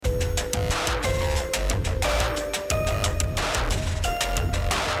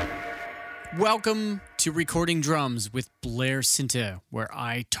Welcome to Recording Drums with Blair Cinta, where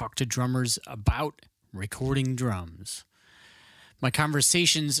I talk to drummers about recording drums. My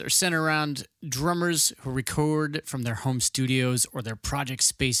conversations are centered around drummers who record from their home studios or their project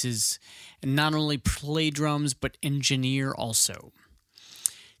spaces, and not only play drums, but engineer also.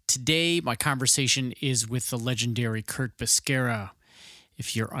 Today, my conversation is with the legendary Curt Bisquera.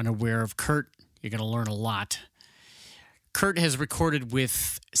 If you're unaware of Curt, you're going to learn a lot. Curt has recorded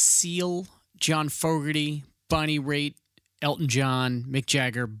with Seal, John Fogerty, Bonnie Raitt, Elton John, Mick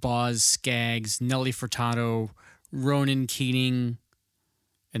Jagger, Boz Scaggs, Nelly Furtado, Ronan Keating,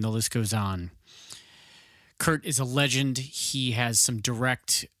 and the list goes on. Curt is a legend. He has some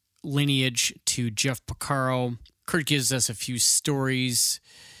direct lineage to Jeff Porcaro. Curt gives us a few stories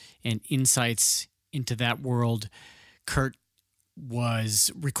and insights into that world. Curt was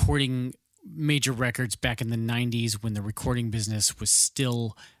recording major records back in the 90s when the recording business was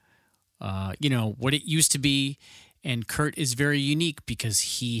still, what it used to be. And Curt is very unique because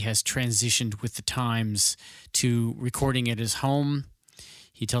he has transitioned with the times to recording at his home.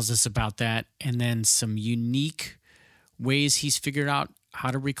 He tells us about that, and then some unique ways he's figured out how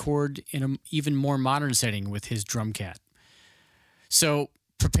to record in an even more modern setting with his drum cat. So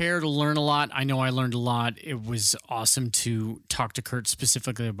prepare to learn a lot. I know I learned a lot. It was awesome to talk to Curt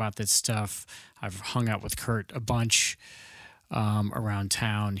specifically about this stuff. I've hung out with Curt a bunch around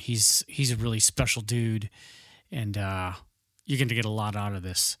town. He's a really special dude, and you're going to get a lot out of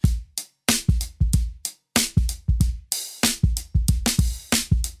this.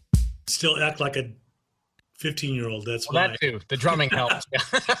 Still act like a 15-year-old. That's well, why. That too. The drumming helps.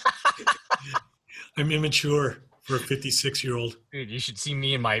 I'm immature for a 56-year-old. Dude, you should see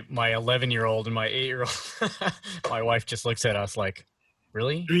me and my 11-year-old and my 8-year-old. My wife just looks at us like,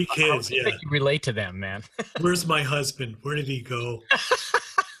 really? 3 kids, How do you relate to them, man? Where's my husband? Where did he go?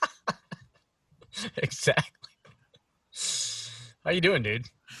 Exactly. How you doing, dude?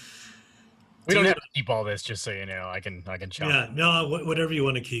 We don't have to keep all this, just so you know. I can chop. Yeah, no, whatever you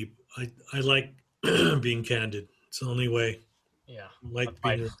want to keep. I like being candid. It's the only way. Yeah. I like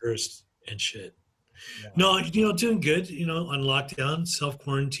being rehearsed and shit. Yeah. No, doing good, on lockdown,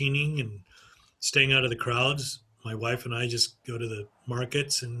 self-quarantining and staying out of the crowds. My wife and I just go to the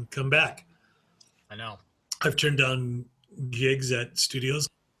markets and come back. I know. I've turned down gigs at studios.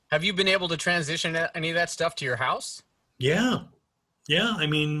 Have you been able to transition any of that stuff to your house? Yeah. I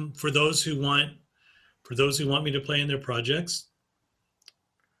mean, for those who want me to play in their projects,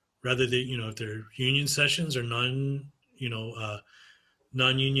 rather than, if they're union sessions or non-union,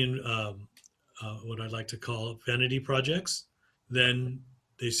 what I'd like to call vanity projects, then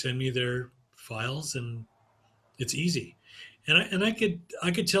they send me their files and it's easy. And I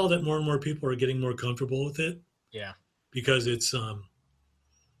could tell that more and more people are getting more comfortable with it. Yeah. Because it's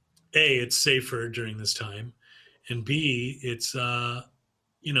it's safer during this time, and B, it's it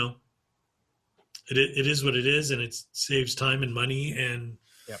is what it is, and it saves time and money and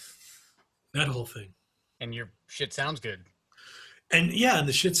that whole thing. And your shit sounds good. And and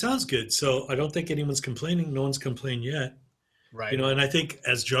the shit sounds good. So I don't think anyone's complaining. No one's complained yet. Right. And I think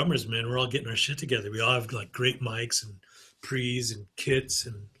as drummers, man, we're all getting our shit together. We all have like great mics and pre's and kits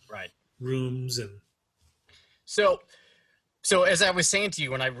and rooms and. So as I was saying to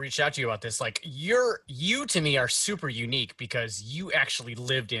you when I reached out to you about this, like you to me are super unique because you actually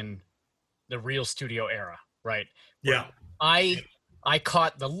lived in the real studio era, right? Yeah. I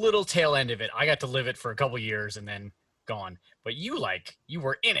caught the little tail end of it. I got to live it for a couple years and then gone. But you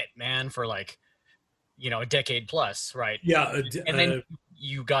were in it, man, for a decade plus, right? Yeah. And then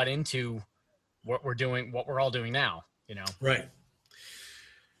you got into what we're all doing now, Right.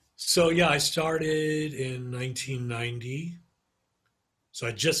 So I started in 1990. So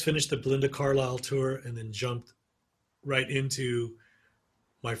I just finished the Belinda Carlisle tour and then jumped right into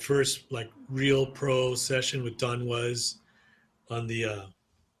my first real pro session with Don Was on the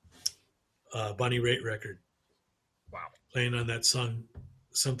Bonnie Raitt record. Wow. Playing on that song,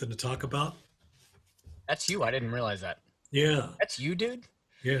 Something to Talk About. That's you. I didn't realize that. Yeah. That's you, dude?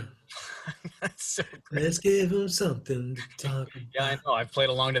 Yeah. That's so great. Let's give him something to talk about. Yeah, I know. I've played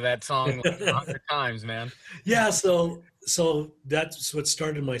along to that song 100 times, man. Yeah, so that's what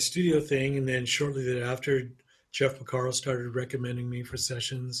started my studio thing. And then shortly thereafter, Jeff Porcaro started recommending me for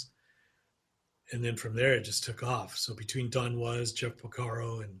sessions. And then from there, it just took off. So between Don Was, Jeff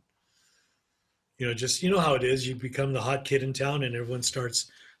Porcaro, and, just, how it is. You become the hot kid in town and everyone starts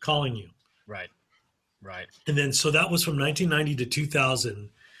calling you. Right. And then, so that was from 1990 to 2000.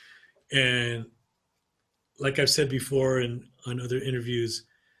 And like I've said before on other interviews,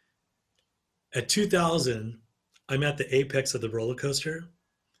 at 2000, I'm at the apex of the roller coaster.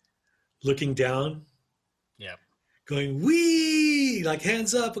 looking down, Yeah. going, wee, like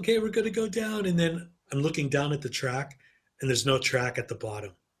hands up. Okay, we're going to go down. And then I'm looking down at the track and there's no track at the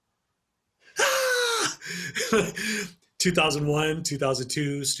bottom. Ah! 2001,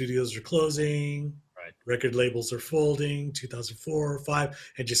 2002, studios are closing. Right. Record labels are folding. 2004,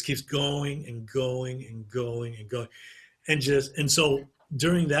 5, and just keeps going and going and going and going. And so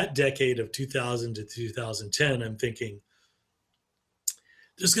during that decade of 2000 to 2010, I'm thinking,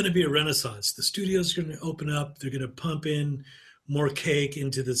 there's going to be a renaissance. The studios are going to open up. They're going to pump in more cake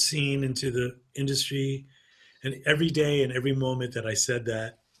into the scene, into the industry. And every day and every moment that I said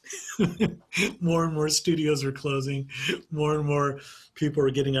that, more and more studios are closing. More and more people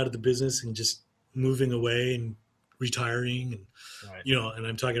are getting out of the business and just moving away and retiring. And, Right. and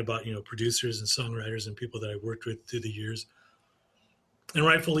I'm talking about, producers and songwriters and people that I worked with through the years. And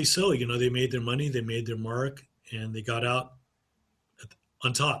rightfully so, they made their money, they made their mark, and they got out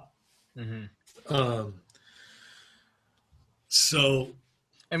on top. Mm-hmm. So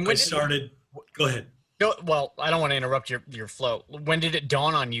and I started, go ahead. No, well, I don't want to interrupt your flow. When did it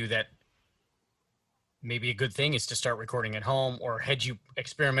dawn on you that maybe a good thing is to start recording at home, or had you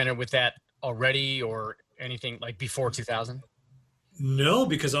experimented with that already or anything like before 2000? No,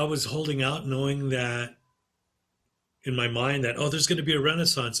 because I was holding out knowing that in my mind that, there's going to be a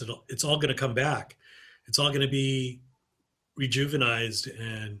renaissance. It's all going to come back. It's all going to be rejuvenized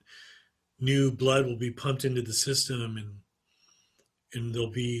and new blood will be pumped into the system, and there'll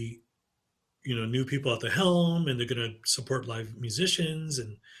be, new people at the helm, and they're going to support live musicians.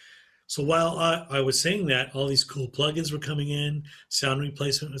 And so while I was saying that, all these cool plugins were coming in, sound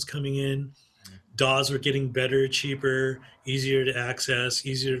replacement was coming in, DAWs were getting better, cheaper, easier to access,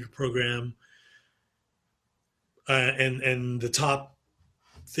 easier to program. And the top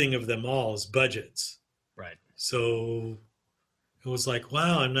thing of them all is budgets. Right. So it was like,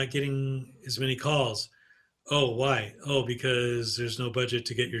 wow, I'm not getting as many calls. Oh, why? Oh, because there's no budget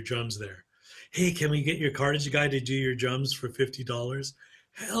to get your drums there. Hey, can we get your cartage guy to do your drums for $50?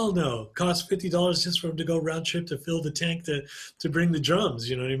 Hell no. Costs $50 just for him to go round trip to fill the tank to bring the drums.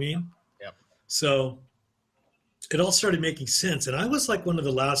 You know what I mean? Yep. So it all started making sense. And I was like one of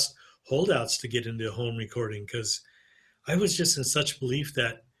the last holdouts to get into home recording, because I was just in such belief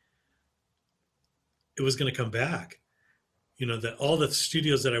that it was going to come back. That all the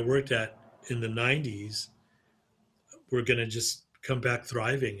studios that I worked at in the 90s were going to just come back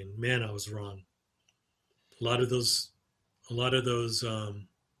thriving. And man, I was wrong. A lot of those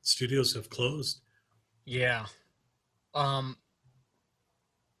studios have closed. Yeah.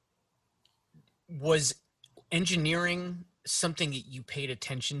 Was engineering something that you paid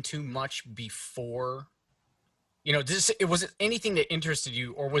attention to much before? Was it anything that interested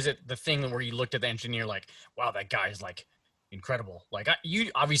you, or was it the thing where you looked at the engineer like, wow, that guy's like incredible? Like you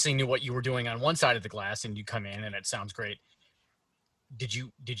obviously knew what you were doing on one side of the glass, and you come in and it sounds great. Did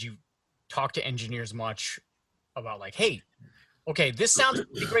you talk to engineers much about like, hey, okay, this sounds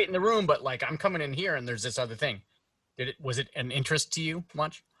pretty great in the room, but like I'm coming in here and there's this other thing. Was it an interest to you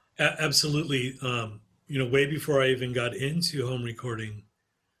much? Absolutely. Way before I even got into home recording,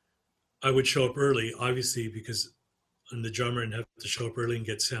 I would show up early, obviously, because I'm the drummer and have to show up early and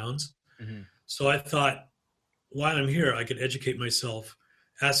get sounds. Mm-hmm. So I thought, while I'm here, I could educate myself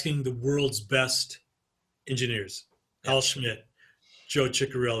asking the world's best engineers, Al Schmidt, Joe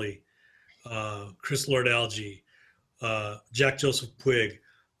Ciccarelli, Chris Lord-Alge, Jack Joseph Puig.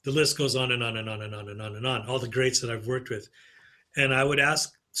 The list goes on and on and on and on and on and on, all the greats that I've worked with. And I would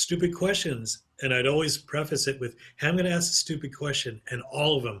ask stupid questions, and I'd always preface it with, hey, I'm going to ask a stupid question, and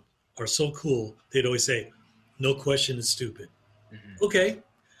all of them are so cool. They'd always say, no question is stupid. Mm-hmm. Okay.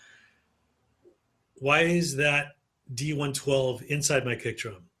 Why is that D112 inside my kick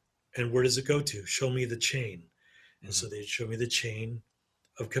drum? And where does it go to? Show me the chain. Mm-hmm. And so they'd show me the chain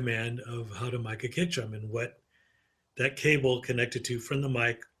of command of how to mic a kick drum and what that cable connected to from the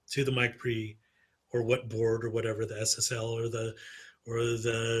mic to the mic pre, or what board or whatever, the SSL or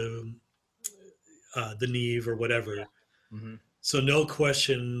the Neve or whatever. Yeah. Mm-hmm. So no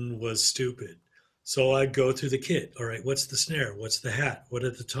question was stupid. So I'd go through the kit. All right, what's the snare? What's the hat? What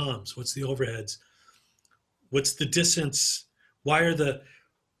are the toms? What's the overheads? What's the distance? Why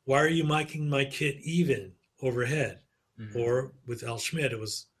are you miking my kit even overhead? Mm-hmm. Or with Al Schmidt, it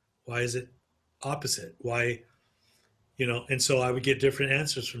was, why is it opposite? Why, and so I would get different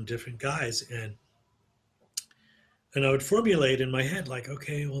answers from different guys, and I would formulate in my head like,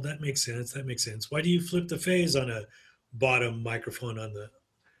 okay, well, that makes sense. That makes sense. Why do you flip the phase on a bottom microphone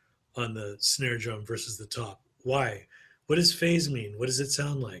on the snare drum versus the top? Why? What does phase mean? What does it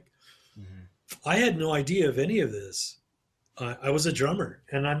sound like? Mm-hmm. I had no idea of any of this. I was a drummer,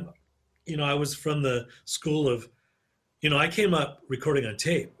 and I was from the school of, I came up recording on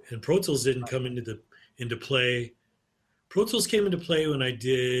tape, and Pro Tools didn't come into play. Pro Tools came into play when I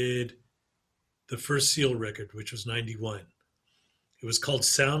did the first Seal record, which was 91. It was called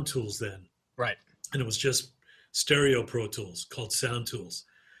Sound Tools then. Right. And it was just stereo Pro Tools called Sound Tools.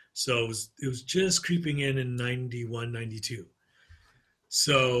 So it was just creeping in 91, 92.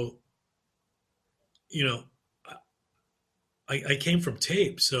 So, I came from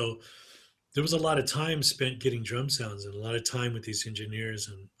tape. So there was a lot of time spent getting drum sounds and a lot of time with these engineers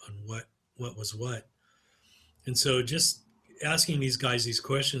on what was what. And so just asking these guys these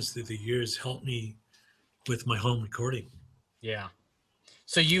questions through the years helped me with my home recording. Yeah.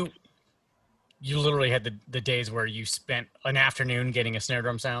 So you literally had the days where you spent an afternoon getting a snare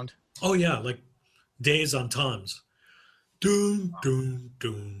drum sound? Oh yeah, like days on toms. Doom, doom,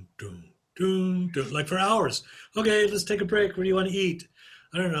 doom, doom, doom, doom, like for hours. Okay, let's take a break. What do you want to eat?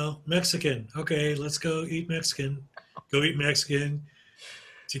 I don't know, Mexican. Okay, let's go eat Mexican. Go eat Mexican.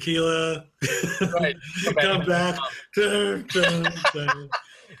 Tequila. Right. Come back. Dun, dun, dun.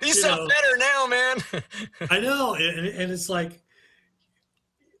 These sound better now, man. I know, and it's like,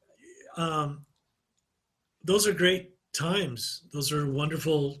 those are great times. Those are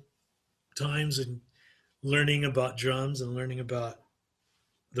wonderful times, and learning about drums and learning about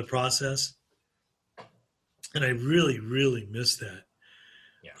the process. And I really, really miss that.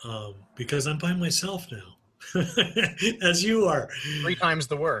 Yeah. Because I'm by myself now, as you are. 3 times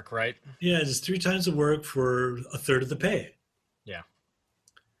the work, right? Yeah, it's 3 times the work for a third of the pay. Yeah.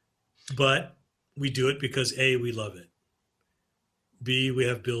 But we do it because A, we love it. B, we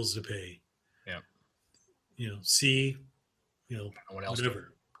have bills to pay. Yeah. C, what else?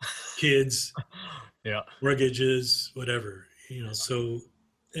 whatever. Kids, yeah, mortgages, whatever. So,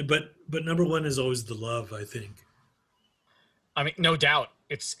 but number one is always the love, I think. I mean, no doubt.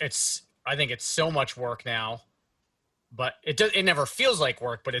 I think it's so much work now, but it never feels like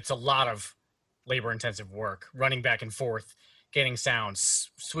work, but it's a lot of labor intensive work, running back and forth, getting sounds,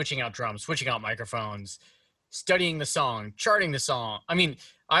 switching out drums, switching out microphones, studying the song, charting the song. I mean,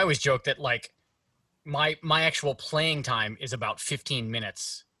 I always joke that like my actual playing time is about 15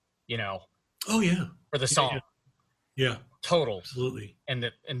 minutes, Oh yeah. for the song. Yeah. Total. Absolutely. And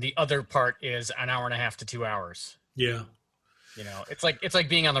the other part is an hour and a half to 2 hours. Yeah. It's like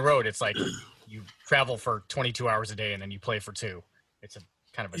being on the road. It's like you travel for 22 hours a day and then you play for 2. It's a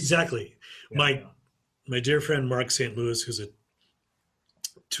kind of exactly. My dear friend Mark St. Louis, who's a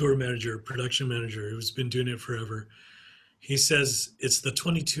tour manager, production manager, who's been doing it forever, he says it's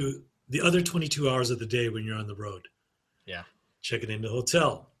the other 22 hours of the day when you're on the road. Yeah. Checking into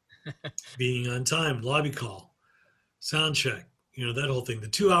hotel, being on time, lobby call, sound check, that whole thing. The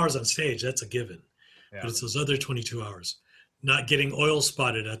 2 hours on stage, that's a given. Yeah. But it's those other 22 hours. Not getting oil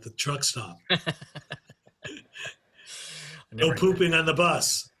spotted at the truck stop. No pooping on the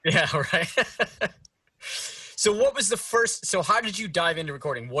bus. Yeah, right. So what was so how did you dive into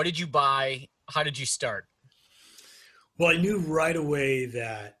recording? What did you buy? How did you start? Well, I knew right away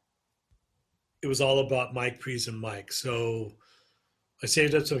that it was all about mic pre's and mic. So I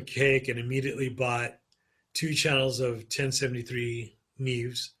saved up some cake and immediately bought 2 channels of 1073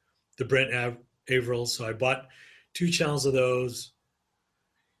 Neves, the Brent Averill. So I bought 2 channels of those.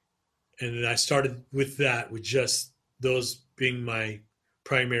 And then I started with that, with just those being my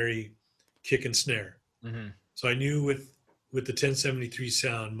primary kick and snare. Mm-hmm. So I knew with the 1073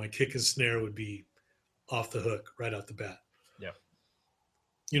 sound, my kick and snare would be off the hook right off the bat. Yeah.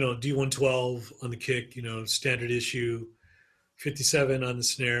 D112 on the kick, standard issue, 57 on the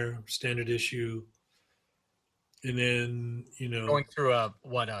snare, standard issue. And then, going through a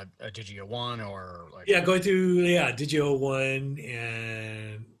Digio 1 or like. Yeah, going through, Digio 1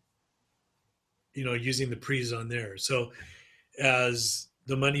 and, using the pre's on there. So as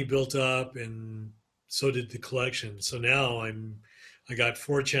the money built up and so did the collection. So now I got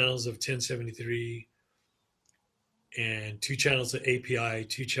 4 channels of 1073 and 2 channels of API,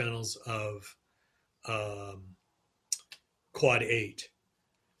 2 channels of Quad 8.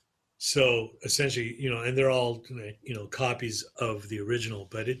 So essentially, and they're all, copies of the original,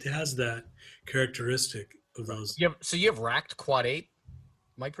 but it has that characteristic of those. So you have racked Quad 8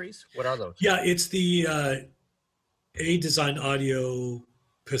 mic pre's? What are those? Yeah, it's the A Design Audio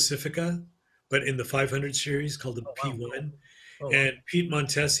Pacifica, but in the 500 series called the P1. Wow. And Pete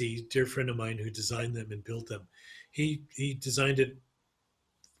Montesi, dear friend of mine who designed them and built them, he designed it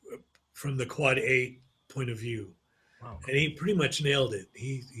from the Quad 8 point of view. Wow. And he pretty much nailed it.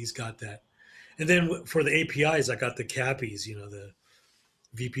 He's got that. And then for the APIs, I got the Cappies, the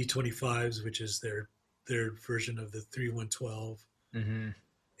VP25s, which is their version of the 3112. Mm-hmm.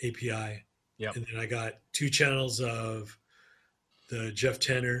 API. Yep. And then I got 2 channels of the Jeff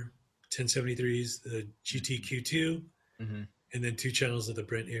Tanner 1073s, the GTQ2, Mm-hmm. and then 2 channels of the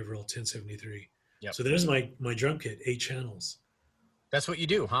Brent Averill 1073. Yep. So there's my drum kit, 8 channels. That's what you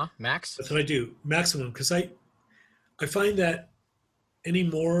do, huh, Max? That's what I do, maximum, because I find that any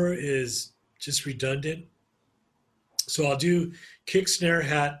more is just redundant. So I'll do kick, snare,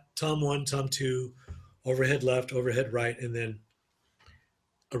 hat, tom 1, tom 2, overhead left, overhead right, and then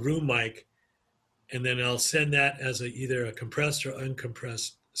a room mic, and then I'll send that as either a compressed or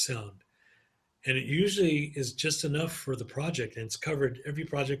uncompressed sound. And it usually is just enough for the project, and it's covered every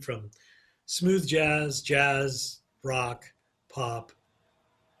project from smooth jazz, rock, pop,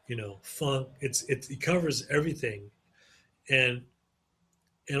 funk. It covers everything, and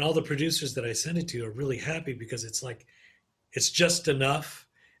all the producers that I send it to are really happy because it's like it's just enough.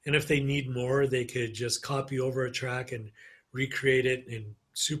 And if they need more, they could just copy over a track and recreate it and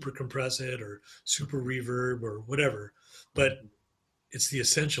super compress it or super reverb or whatever. But it's the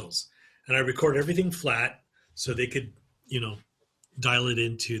essentials. And I record everything flat so they could, dial it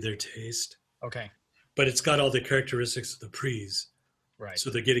into their taste. Okay. But it's got all the characteristics of the pre's. Right.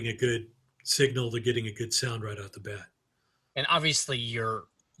 So they're getting a good signal. They're getting a good sound right off the bat. And obviously your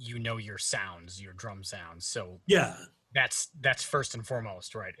sounds, your drum sounds. So yeah, that's first and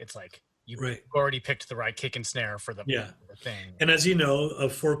foremost, right? It's like you've right. already picked the right kick and snare for the thing. And as you know, a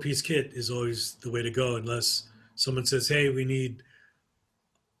 4-piece kit is always the way to go unless someone says, hey, we need,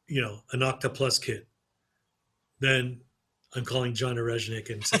 an Octa Plus kit. Then I'm calling John Orezhnik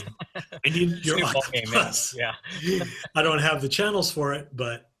and saying, I need your Octa Plus. Yeah. I don't have the channels for it,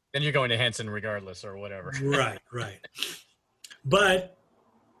 but. Then you're going to Henson regardless or whatever. Right. But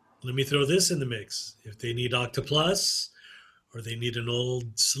let me throw this in the mix. If they need Octa Plus or they need an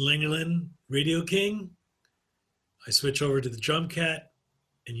old Slingerland Radio King, I switch over to the Drum Cat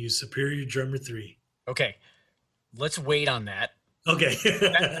and use Superior Drummer 3. Okay. Let's wait on that. Okay.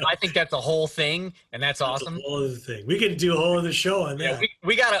 I think that's the whole thing, and that's awesome. A whole other thing. We could do a whole other show on that.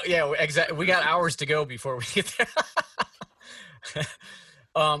 We exactly. We got hours to go before we get there.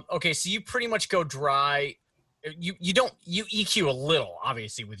 Okay, so you pretty much go dry. You EQ a little,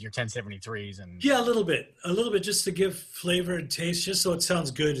 obviously, with your 1073s and a little bit just to give flavor and taste, just so it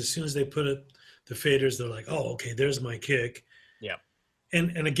sounds good. As soon as they put it, the faders, they're like, oh, okay, there's my kick. Yeah.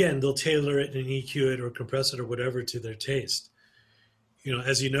 And again, they'll tailor it and EQ it or compress it or whatever to their taste.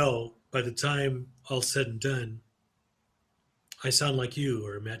 As you know, by the time all's said and done, I sound like you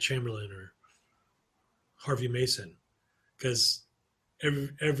or Matt Chamberlain or Harvey Mason, because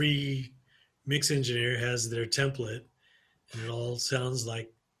every mix engineer has their template, and it all sounds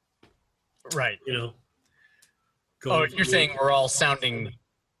like, right. Going you're saying we're all sounding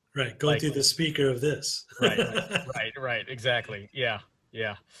right, going through the speaker of this. Right, exactly. Yeah.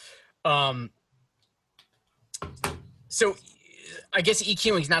 So I guess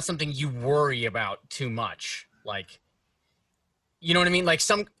EQing is not something you worry about too much. Like, you know what I mean?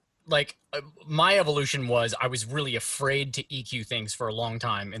 My evolution was I was really afraid to EQ things for a long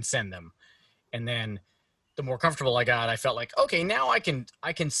time and send them. And then the more comfortable I got, I felt like, okay, now I can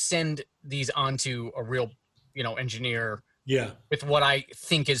send these onto a real, engineer with what I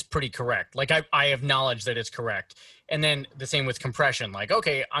think is pretty correct. Like I have knowledge that it's correct. And then the same with compression. Like,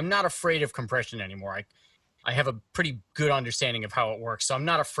 okay, I'm not afraid of compression anymore. I have a pretty good understanding of how it works. So I'm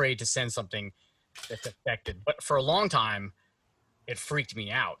not afraid to send something that's affected. But for a long time, it freaked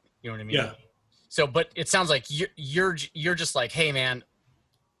me out. You know what I mean? Yeah. So, but it sounds like you're just like, hey man,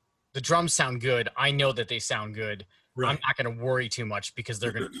 the drums sound good. I know that they sound good. Right. I'm not going to worry too much because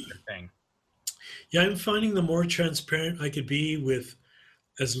they're going to do their thing. Yeah, I'm finding the more transparent I could be with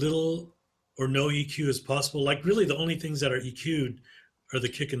as little or no EQ as possible. Like really the only things that are EQ'd are the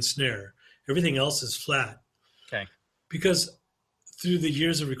kick and snare. Everything else is flat. Okay. Because through the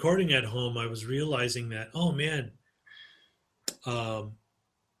years of recording at home, I was realizing that, oh man,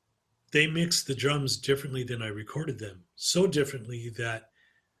 they mixed the drums differently than I recorded them. So differently that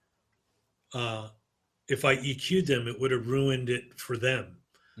if I EQ'd them, it would have ruined it for them.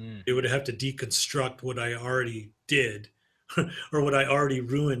 They would have to deconstruct what I already did or what I already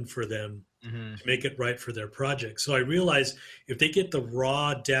ruined for them to make it right for their project. So I realized if they get the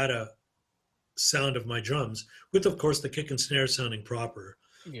raw data sound of my drums, with of course the kick and snare sounding proper,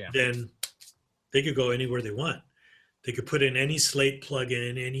 then they could go anywhere they want. They could put in any slate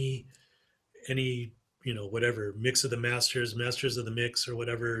plug-in, any whatever, mix of the masters of the mix or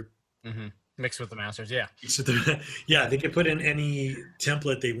whatever. Mix with the masters, they could put in any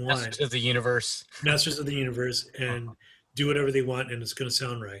template they want. Masters of the universe. Masters of the universe, and do whatever they want, and it's going to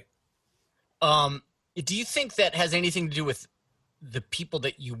sound right. Do you think that has anything to do with the people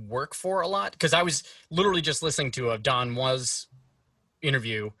that you work for a lot? Because I was literally just listening to a Don Was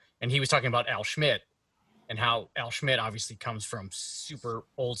interview, and he was talking about Al Schmidt and how Al Schmidt obviously comes from super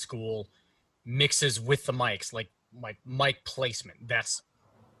old school mixes with the mics, like mic placement. That's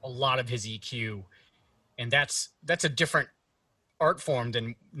a lot of his EQ, and that's a different art form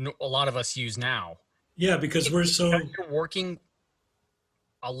than a lot of us use now. Yeah, because we're so you're working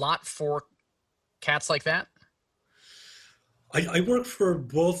a lot for cats like that. I work for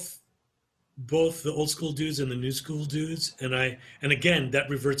both the old school dudes and the new school dudes, and again that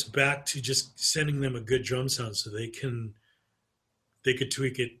reverts back to just sending them a good drum sound so they could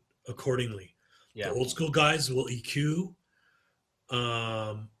tweak it accordingly. Yeah. The old school guys will EQ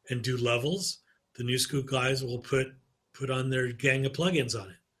and do levels. The new school guys will put on their gang of plugins on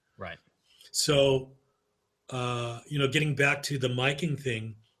it. Right. So getting back to the miking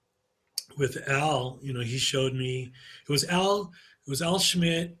thing with Al, he showed me it was Al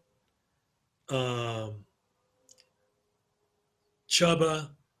Schmidt, Chubba,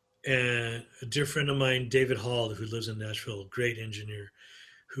 and a dear friend of mine, David Hall, who lives in Nashville, great engineer,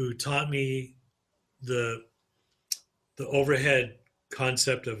 who taught me the overhead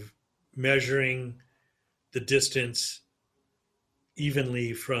concept of measuring the distance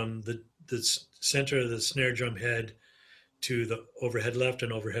evenly from the center of the snare drum head to the overhead left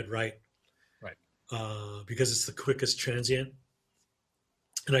and overhead right. Right. Because it's the quickest transient.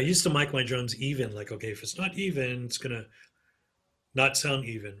 And I used to mic my drums even, like, okay, if it's not even, it's going to not sound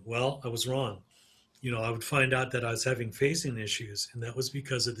even. Well, I was wrong. I would find out that I was having phasing issues, and that was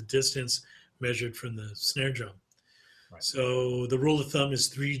because of the distance measured from the snare drum. Right. So the rule of thumb is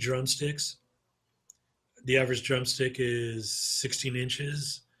 3 drumsticks. The average drumstick is 16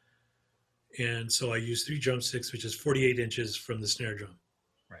 inches. And so I use 3 drumsticks, which is 48 inches from the snare drum.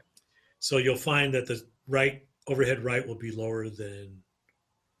 Right. So you'll find that the overhead right will be lower than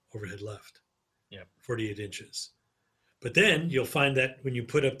overhead left. Yeah. 48 inches. But then you'll find that when you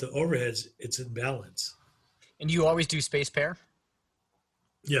put up the overheads, it's in balance. And you always do space pair?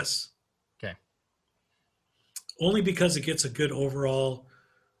 Yes. Okay. Only because it gets a good overall,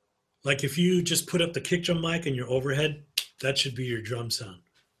 like if you just put up the kick drum mic and your overhead, that should be your drum sound.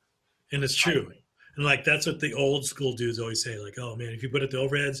 And it's true. And like, that's what the old school dudes always say, like, oh man, if you put up the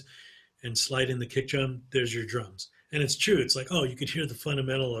overheads and slide in the kick drum, there's your drums. And it's true. It's like, oh, you could hear the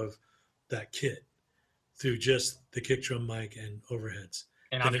fundamental of that kit through just the kick drum mic and overheads.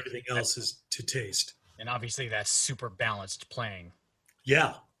 And everything else is to taste. And obviously that's super balanced playing.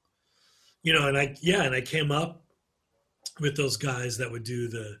 Yeah. And I came up with those guys that would do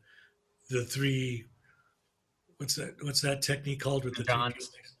the 3, what's that technique called with the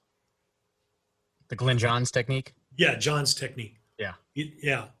John's? The Glenn Johns technique? Yeah, John's technique. Yeah.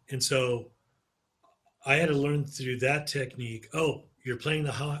 Yeah. And so I had to learn through that technique. Oh, you're playing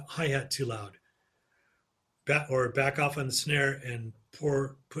the hi-hat too loud. Back off on the snare and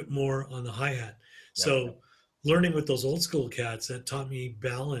put more on the hi-hat. Yeah. So learning with those old school cats, that taught me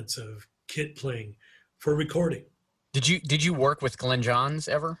balance of kit playing for recording. Did you work with Glenn Johns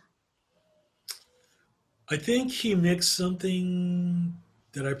ever? I think he mixed something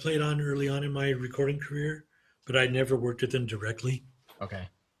that I played on early on in my recording career, but I never worked with him directly. Okay.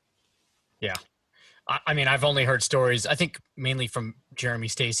 Yeah. I mean, I've only heard stories, I think mainly from Jeremy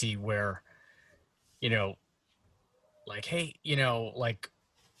Stacy, where, like, hey, like,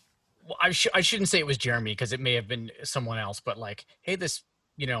 well, I shouldn't say it was Jeremy because it may have been someone else, but like, hey, this,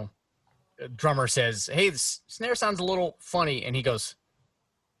 drummer says, hey, this snare sounds a little funny. And he goes,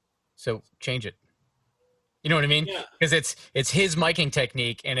 so change it. You know what I mean? Yeah. Because it's his miking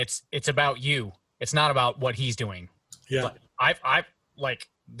technique and it's about you. It's not about what he's doing. Yeah. But I like,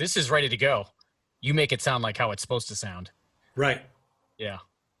 this is ready to go. You make it sound like how it's supposed to sound. Right. Yeah.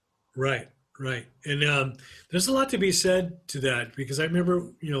 Right. And there's a lot to be said to that, because I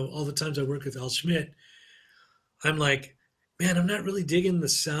remember, all the times I worked with Al Schmidt, I'm like, man, I'm not really digging the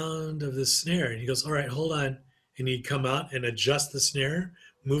sound of the snare. And he goes, all right, hold on. And he'd come out and adjust the snare,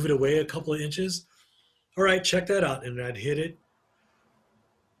 move it away a couple of inches. All right, check that out. And I'd hit it.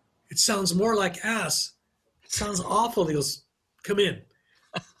 It sounds more like ass. It sounds awful. He goes, come in.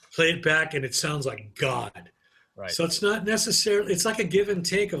 Play it back, and it sounds like God. Right. So it's not necessarily, it's like a give and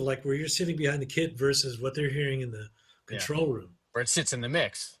take of like where you're sitting behind the kit versus what they're hearing in the control room. Where it sits in the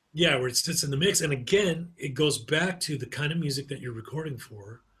mix. Yeah, where it sits in the mix. And again, it goes back to the kind of music that you're recording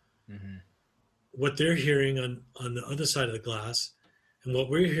for, what they're hearing on the other side of the glass, and what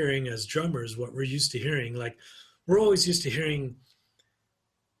we're hearing as drummers, what we're used to hearing. Like, we're always used to hearing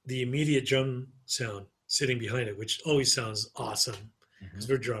the immediate drum sound sitting behind it, which always sounds awesome because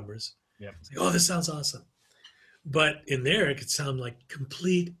we're drummers. Yep. It's like, oh, this sounds awesome. but in there it could sound like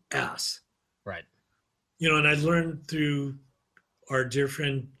complete ass. Right. And I learned through our dear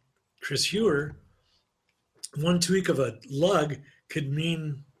friend Chris Hewer, one tweak of a lug could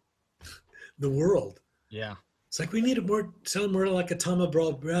mean the world. Yeah. It's like we need to sound more like a Tama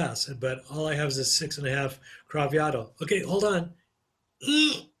Brawl brass, but all I have is a 6.5 Craviato. Okay, hold on.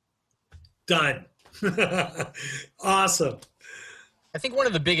 Done. Awesome. I think one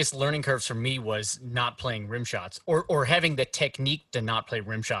of the biggest learning curves for me was not playing rim shots or having the technique to not play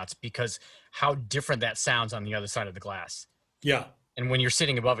rim shots, because how different that sounds on the other side of the glass. Yeah. And when you're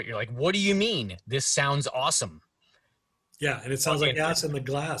sitting above it, you're like, what do you mean? This sounds awesome. Yeah, and it sounds like ass in the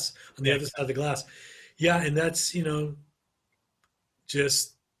glass, on the other side of the glass. Yeah, and that's,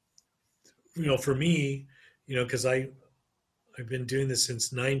 just, for me, because I've been doing this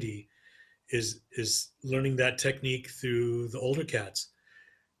since 90, is learning that technique through the older cats.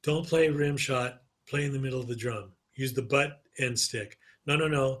 Don't play rim shot, play in the middle of the drum. Use the butt end stick.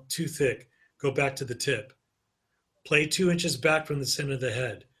 No, too thick. Go back to the tip. Play 2 inches back from the center of the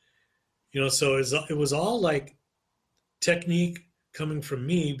head. So it was all like technique coming from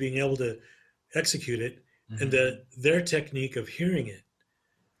me being able to execute it, and their technique of hearing it.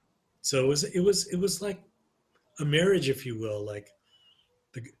 So it was like a marriage, if you will, like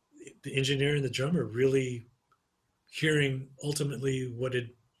the engineer and the drummer really hearing ultimately what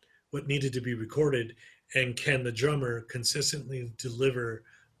needed to be recorded, and can the drummer consistently deliver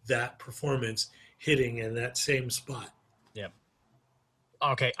that performance hitting in that same spot. Yep.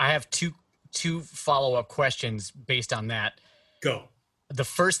 Okay, I have two follow-up questions based on that. Go. The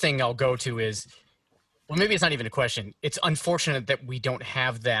first thing I'll go to is, well, maybe it's not even a question. It's unfortunate that we don't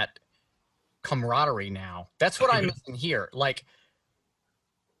have that camaraderie now. That's what I'm missing here. Like,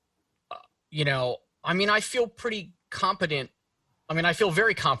 I feel pretty competent. I feel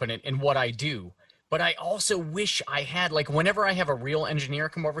very competent in what I do, but I also wish I had, like, whenever I have a real engineer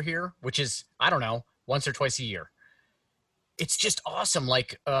come over here, which is, I don't know, once or twice a year, it's just awesome.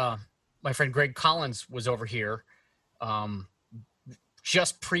 Like, my friend Greg Collins was over here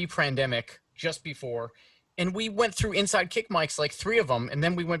just pre-pandemic, just before, and we went through inside kick mics, like 3 of them, and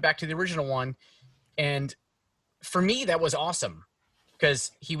then we went back to the original one. And for me, that was awesome,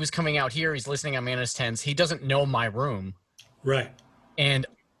 because he was coming out here, he's listening on Manus 10s, he doesn't know my room. Right. And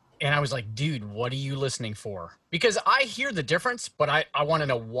I was like, dude, what are you listening for? Because I hear the difference, but I want to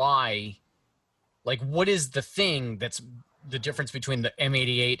know why. Like, what is the thing that's the difference between the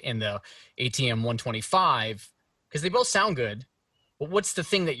M88 and the ATM 125? Because they both sound good, but what's the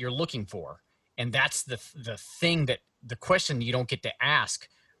thing that you're looking for? And that's the thing, that the question you don't get to ask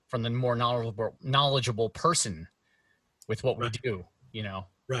from the more knowledgeable person with what we do,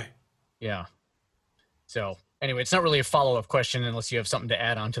 Right. Yeah. So anyway, it's not really a follow-up question unless you have something to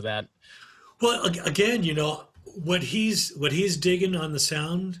add on to that. Well, again, what he's digging on the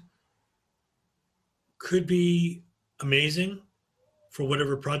sound could be amazing for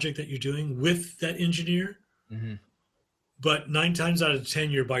whatever project that you're doing with that engineer. Mm-hmm. But 9 times out of 10,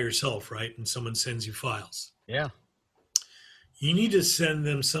 you're by yourself, right? And someone sends you files. Yeah. You need to send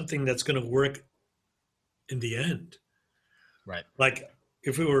them something that's going to work in the end. Right. Like,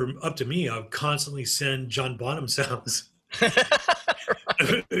 if it were up to me, I would constantly send John Bonham sounds.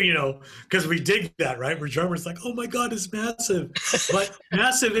 Because we dig that, right? We're drummers, like, oh my God, it's massive. But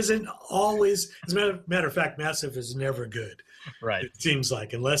massive isn't always, as a matter of fact, massive is never good. Right. It seems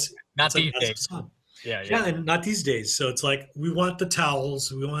like, unless not it's these a massive days. song. Yeah, and not these days. So it's like, we want the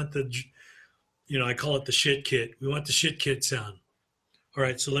towels, we want the, I call it the shit kit. We want the shit kit sound. All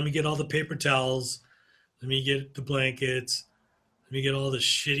right, so let me get all the paper towels. Let me get the blankets. Let me get all the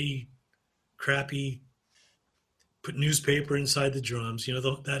shitty, crappy, put newspaper inside the drums.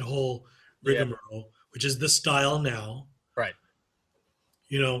 That whole rigmarole, which is the style now. Right.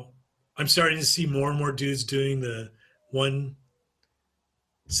 I'm starting to see more and more dudes doing the one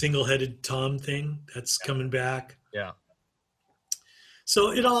single-headed tom thing. That's coming back. Yeah.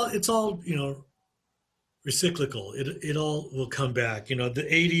 So it's all recyclical. It all will come back. The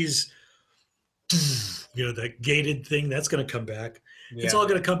 80s, that gated thing, that's going to come back. Yeah. It's all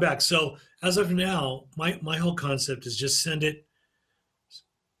going to come back. So as of now, my whole concept is just send the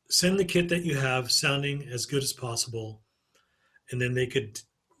kit that you have sounding as good as possible, and then they could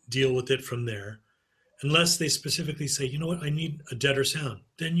deal with it from there. Unless they specifically say, you know what, I need a deader sound.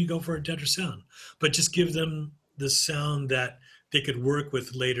 Then you go for a deader sound. But just give them the sound that they could work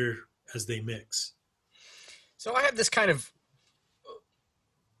with later as they mix. So I have this kind of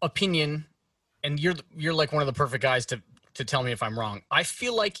opinion, and you're like one of the perfect guys to tell me if I'm wrong. I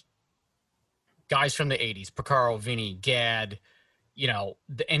feel like guys from the 80s, Porcaro, Vinny, Gadd,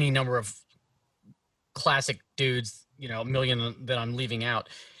 any number of classic dudes, a million that I'm leaving out.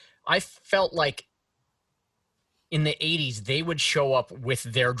 I felt like in the 80s, they would show up with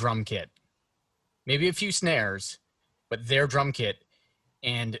their drum kit, maybe a few snares, but their drum kit.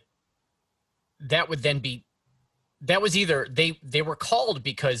 And that would then be, that was either they were called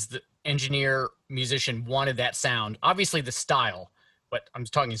because the engineer musician wanted that sound, obviously the style, but I'm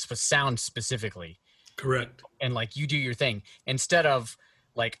talking sound specifically. Correct. And like you do your thing instead of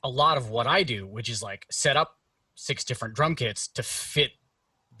like a lot of what I do, which is like set up 6 different drum kits to fit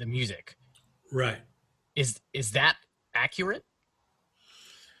the music. Right. Is that accurate?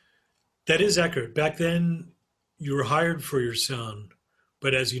 That is accurate. Back then, you were hired for your sound.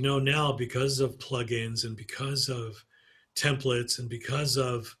 But as you know now, because of plugins and because of templates and because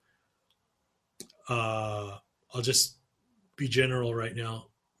of, I'll just be general right now,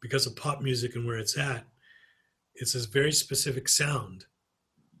 because of pop music and where it's at, it's a very specific sound.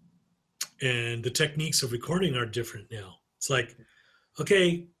 And the techniques of recording are different now. It's like,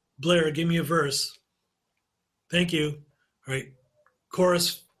 okay, Blair, give me a verse. Thank you. All right.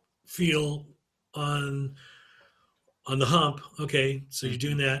 Chorus feel on the hump. Okay. So you're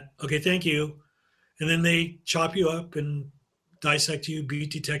doing that. Okay. Thank you. And then they chop you up and dissect you, beat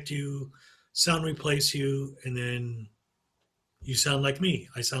detect you, sound replace you. And then you sound like me.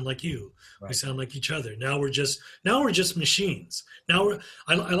 I sound like you. Right. We sound like each other. Now we're just machines. Now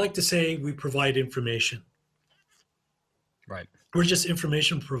I like to say we provide information. Right. We're just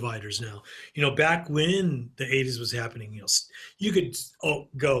information providers now. Back when the 80s was happening, you could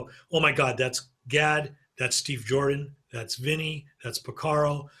go, oh my God, that's Gad, that's Steve Jordan, that's Vinny, that's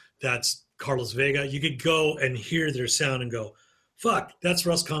Porcaro, that's Carlos Vega. You could go and hear their sound and go, fuck, that's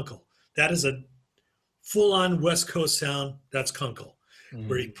Russ Kunkel. That is a full-on West Coast sound. That's Kunkel. Mm-hmm.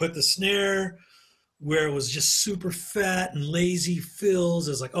 Where he put the snare, where it was just super fat and lazy fills.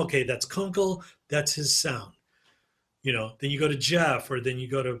 It's like, okay, that's Kunkel. That's his sound. Then you go to Jeff, or then you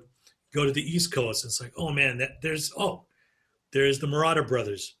go to the East Coast. And it's like, oh man, there's the Murata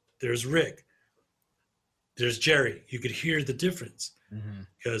brothers. There's Rick. There's Jerry. You could hear the difference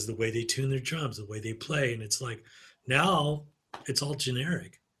because the way they tune their drums, the way they play. And it's like, now it's all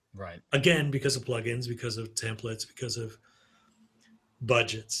generic. Right. Again, because of plugins, because of templates, because of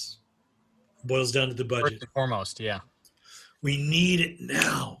budgets. Boils down to the budget. First and foremost, yeah. We need it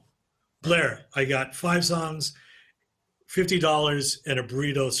now. Blair, I got 5 songs, $50 and a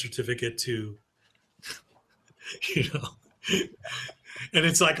burrito certificate to, and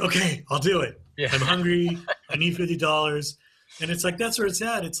it's like, okay, I'll do it. Yeah. I'm hungry. I need $50. And it's like, that's where it's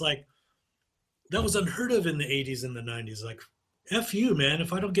at. It's like, that was unheard of in the 80s and the 90s. Like, F you, man.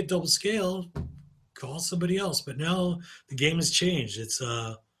 If I don't get double scale, call somebody else. But now the game has changed. It's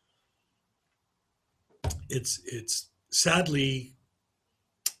sadly,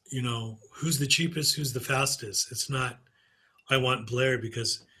 who's the cheapest, who's the fastest. It's not, I want Blair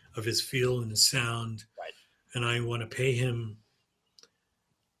because of his feel and his sound. Right. And I want to pay him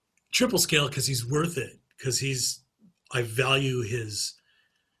triple scale because he's worth it. Because I value his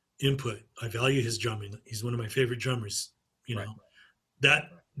input. I value his drumming. He's one of my favorite drummers. Right. That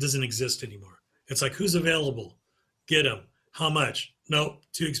doesn't exist anymore. It's like, who's available? Get him. How much? No,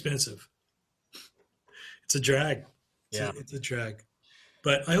 too expensive. It's a drag. It's a drag.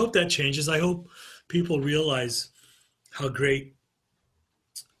 But I hope that changes. I hope people realize how great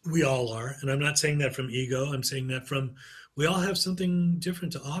we all are. And I'm not saying that from ego. I'm saying that from, we all have something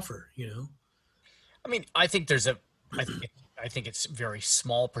different to offer, I mean, I think I think it's a very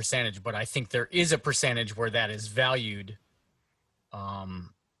small percentage, but I think there is a percentage where that is valued.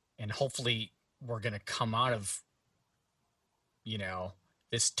 And hopefully we're going to come out of,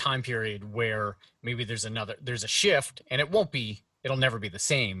 this time period where maybe there's a shift, and it'll never be the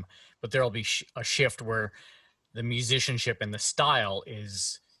same, but there'll be a shift where the musicianship and the style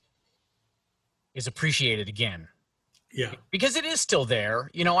is appreciated again. Yeah. Because it is still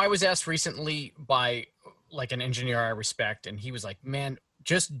there. I was asked recently by like an engineer I respect, and he was like, man,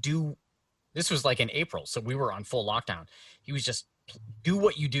 this was like in April. So we were on full lockdown. He was just, do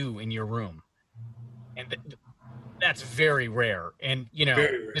what you do in your room. And that's very rare. And,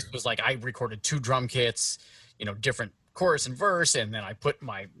 this was like, I recorded 2 drum kits, different chorus and verse. And then I put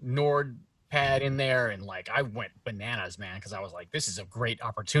my Nord pad in there, and like, I went bananas, man. Cause I was like, this is a great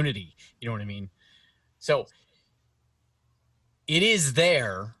opportunity. You know what I mean? So it is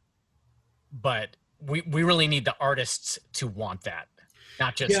there, but we really need the artists to want that,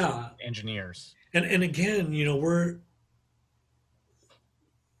 not just engineers. And again,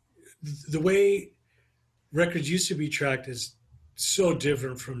 the way records used to be tracked is so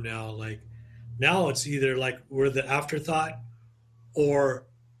different from now. Like now it's either like we're the afterthought or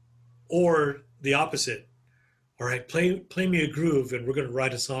the opposite. All right, play me a groove, and we're going to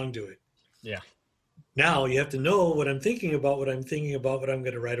write a song to it. Yeah. Now you have to know what I'm thinking about, what I'm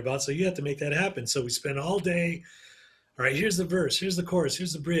going to write about. So you have to make that happen. So we spend all day. All right, here's the verse, here's the chorus,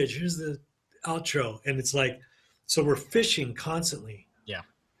 here's the bridge, here's the outro, and it's like, so we're fishing constantly. Yeah.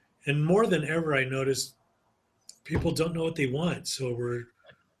 And more than ever, I noticed people don't know what they want, so we're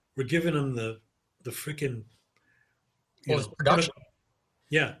giving them the freaking production.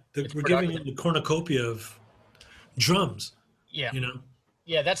 We're giving them the cornucopia of drums. Yeah. You know.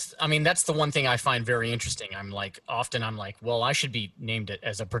 Yeah, that's the one thing I find very interesting. I'm like, well, I should be named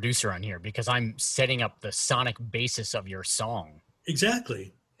as a producer on here because I'm setting up the sonic basis of your song.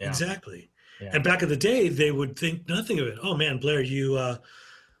 Exactly. Yeah. Exactly. Yeah. And back in the day, they would think nothing of it. Oh man, Blair,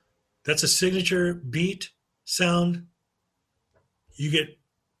 that's a signature beat sound. You get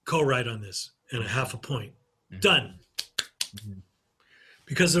co-write on this and a half a point. Mm-hmm. Done. Mm-hmm.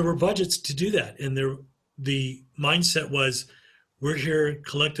 Because there were budgets to do that. And the mindset was, we're here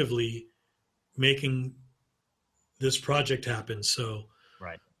collectively making this project happen. So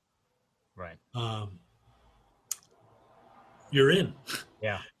right. You're in.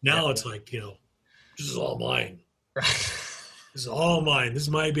 Yeah. Now it's like, this is all mine. Right. This is all mine. This is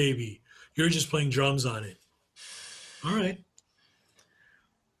my baby. You're just playing drums on it. All right.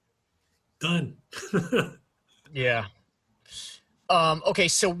 Done. Yeah. Okay.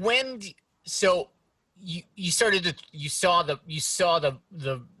 So you started to, you saw the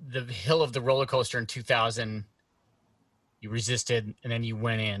hill of the roller coaster in 2000, you resisted, and then you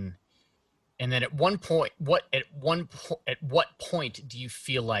went in. And then at what point do you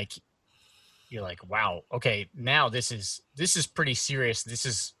feel like you're like, wow, okay, now this is pretty serious. This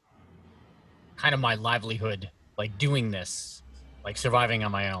is kind of my livelihood, like doing this, like surviving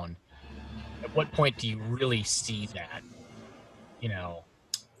on my own. At what point do you really see that?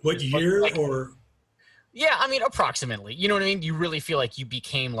 What year like, or? Yeah, I mean, approximately. You know what I mean? You really feel like you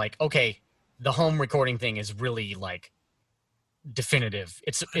became like, okay, the home recording thing is really like definitive.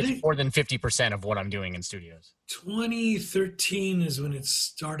 It's more than 50% of what I'm doing in studios. 2013 is when it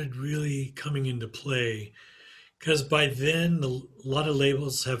started really coming into play, because by then a lot of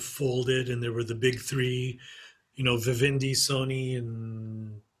labels have folded, and there were the big three, Vivendi, Sony,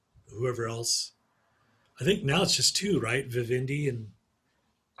 and whoever else. I think now it's just two, right? Vivendi and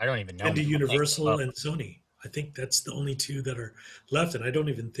I don't even know. Vivendi, Universal, and Sony. I think that's the only two that are left, and I don't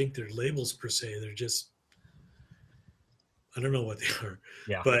even think they're labels per se. They're just, I don't know what they are.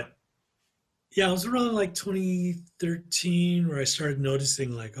 Yeah. But yeah, it was around like 2013 where I started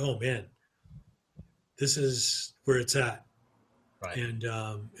noticing like, oh man, this is where it's at. Right. And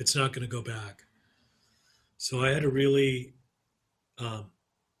it's not going to go back. So I had to really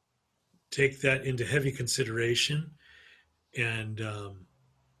take that into heavy consideration and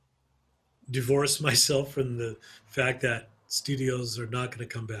divorce myself from the fact that studios are not going to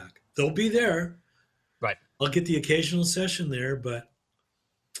come back. They'll be there. Right. I'll get the occasional session there, but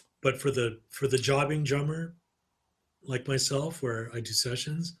for the jobbing drummer like myself, where I do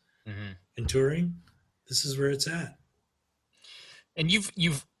sessions and touring, this is where it's at. And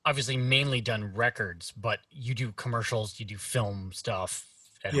you've obviously mainly done records, but you do commercials, you do film stuff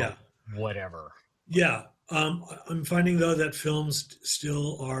at home, whatever. Yeah. I'm finding though that films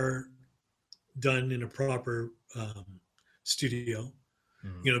still are done in a proper studio,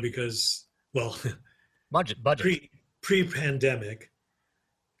 because, well, budget. Pre-pandemic,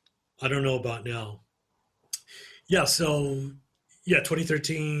 I don't know about now. Yeah, so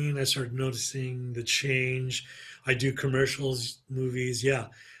 2013, I started noticing the change. I do commercials, movies,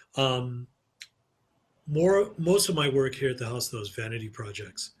 most of my work here at the house, though, is vanity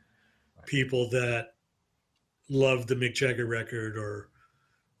projects. Right. People that love the Mick Jagger record or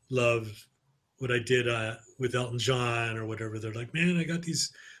love what I did with Elton John or whatever. They're like, man, I got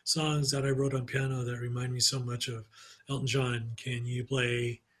these songs that I wrote on piano that remind me so much of Elton John. Can you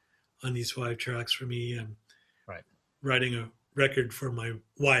play on these 5 tracks for me? I'm writing a record for my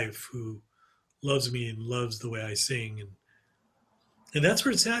wife who loves me and loves the way I sing. And that's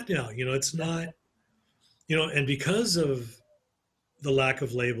where it's at now. It's not, and because of the lack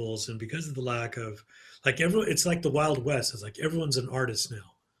of labels and because of the lack of, like, it's like the Wild West. It's like everyone's an artist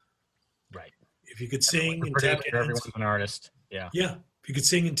now. Right. If you could sing and tap dance, everyone's an artist. Yeah. Yeah. If you could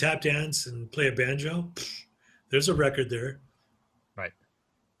sing and tap dance and play a banjo, there's a record there. Right.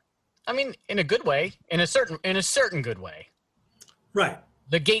 I mean, in a good way, in a certain good way. Right.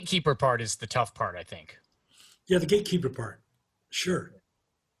 The gatekeeper part is the tough part, I think. Yeah, the gatekeeper part. Sure.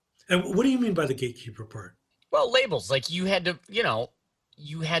 And what do you mean by the gatekeeper part? Well, labels, like you had to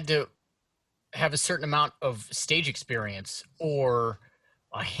have a certain amount of stage experience or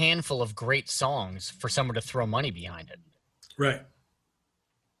a handful of great songs for someone to throw money behind it. Right.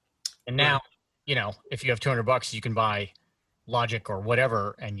 And now, you know, if you have $200, you can buy Logic or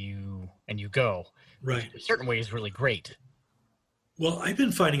whatever, and you go. Right. In a certain way is really great. Well, I've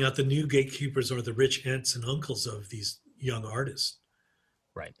been finding out the new gatekeepers are the rich aunts and uncles of these young artists.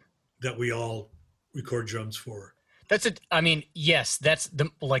 Right. That we all record drums for. That's it. I mean, yes, that's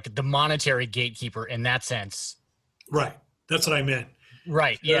the monetary gatekeeper in that sense. Right. That's what I meant.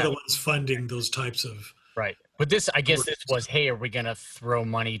 Right. They're the ones funding those types of. Right. But this, I guess this was, hey, are we going to throw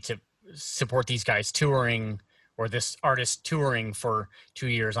money to support these guys touring, or this artist touring for 2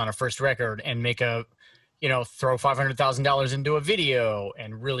 years on a first record, and make a, you know, throw $500,000 into a video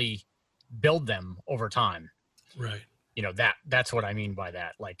and really build them over time. Right. You know, that's what I mean by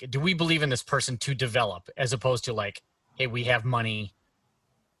that. Like, do we believe in this person to develop, as opposed to like, hey, we have money,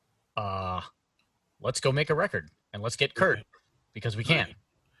 let's go make a record and let's get Curt because we can.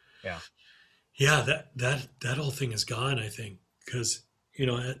 Yeah. Yeah, that whole thing is gone, I think, because, you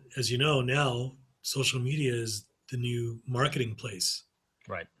know, as you know, now social media is the new marketing place.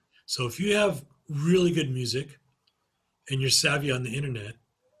 Right. So if you have really good music and you're savvy on the internet,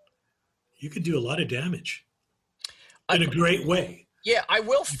 you could do a lot of damage in a great way. Yeah, I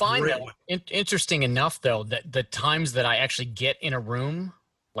will find that interesting enough, though, that the times that I actually get in a room,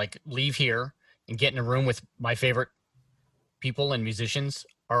 like leave here and get in a room with my favorite people and musicians,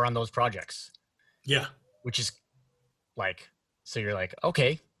 are on those projects. Yeah. Which is like, so you're like,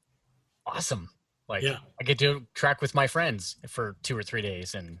 okay, awesome. Like, yeah. I get to track with my friends for 2 or 3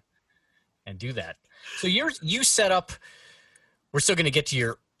 days and do that. So you set up, we're still going to get to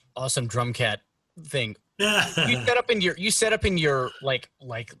your awesome drum cat thing. You set up in your like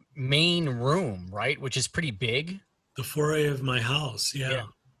main room, right? Which is pretty big. The foyer of my house. Yeah.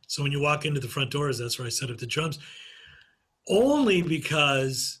 So when you walk into the front doors, that's where I set up the drums. Only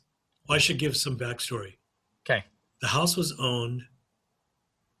because, well, I should give some backstory. Okay. The house was owned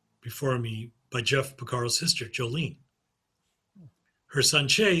before me by Jeff Picaro's sister, Jolene. Her son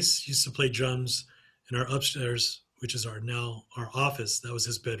Chase used to play drums in our upstairs, which is our office. That was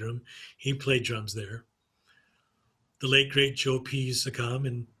his bedroom. He played drums there. The late, great Joe P. used to come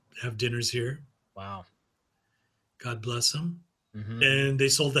and have dinners here. Wow. God bless him. Mm-hmm. And they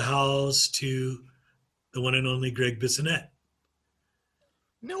sold the house to the one and only Greg Bissonette.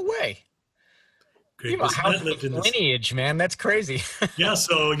 No way. Greg Bissonette lived in this lineage, man. That's crazy. Yeah,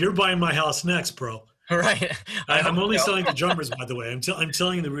 so you're buying my house next, bro. Right. I'm only selling to drummers, by the way. I'm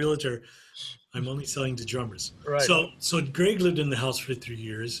telling the realtor I'm only selling to drummers. Right. So Greg lived in the house for 3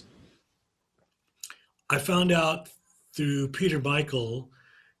 years. I found out through Peter Michael,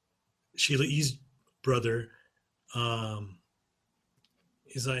 Sheila E.'s brother.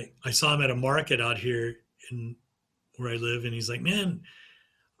 He's like, I saw him at a market out here in where I live, and he's like, man,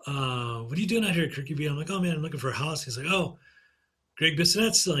 what are you doing out here at Kirky B? I'm like, oh man, I'm looking for a house. He's like, oh, Greg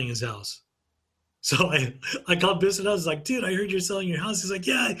Bissonette's selling his house. So I called Bissonette. I was like, dude, I heard you're selling your house. He's like,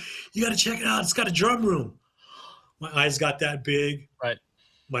 yeah, you got to check it out. It's got a drum room. My eyes got that big. Right.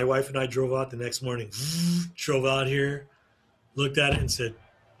 My wife and I drove out the next morning, drove out here, looked at it and said,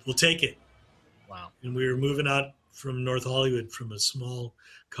 we'll take it. Wow. And we were moving out from North Hollywood from a small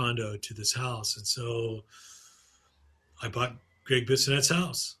condo to this house. And so I bought Greg Bissonette's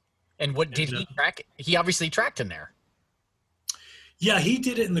house. And what did he track? He obviously tracked in there. Yeah, he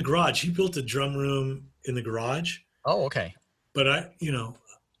did it in the garage. He built a drum room in the garage. Oh, okay. But I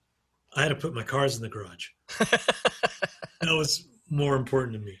had to put my cars in the garage. That was more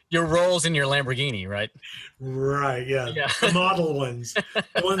important to me. Your Rolls in your Lamborghini, right? Right, yeah. The model ones.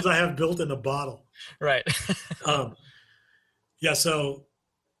 The ones I have built in a bottle. Right. Yeah, so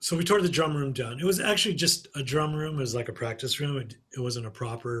we tore the drum room down. It was actually just a drum room. It was like a practice room. It wasn't a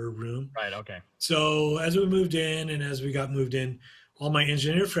proper room. Right, okay. So as we moved in and as we got moved in, all my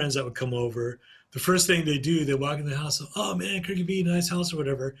engineer friends that would come over, the first thing they do, they walk in the house, oh man, Kirky B, nice house or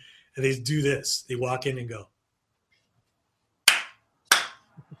whatever. And they do this. They walk in and go.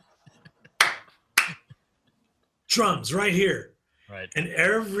 Drums right here. Right. And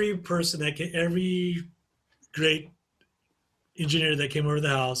every great engineer that came over the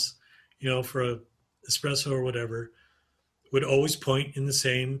house, for a espresso or whatever, would always point in the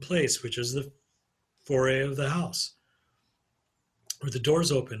same place, which is the foyer of the house, where the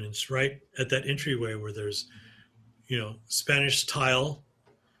doors open. And it's right at that entryway where there's, Spanish tile,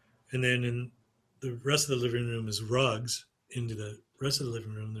 and then in the rest of the living room is rugs into the rest of the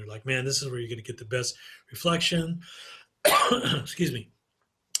living room. They're like, man, this is where you're going to get the best reflection. Excuse me.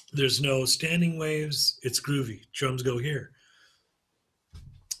 There's no standing waves. It's groovy. Drums go here.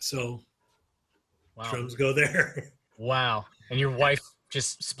 So wow. Drums go there. Wow. And your wife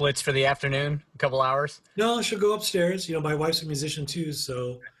just splits for the afternoon, a couple hours? No, she'll go upstairs. You know, my wife's a musician too,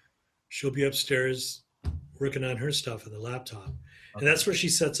 so she'll be upstairs working on her stuff on the laptop. Okay. And that's where she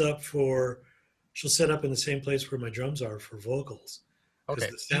sets up she'll set up in the same place where my drums are for vocals. Because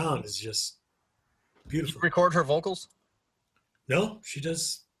Okay. the sound is just Did you beautiful. record her vocals? No, she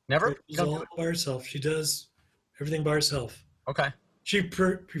does Never? vocals all by herself. She does everything by herself. Okay. She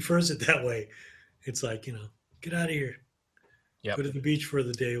prefers it that way. It's like, you know, get out of here. Yep. Go to the beach for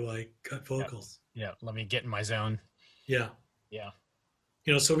the day while I cut vocals. Yeah. Let me get in my zone. Yeah. Yeah.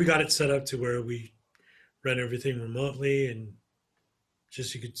 You know, so we got it set up to where we run everything remotely, and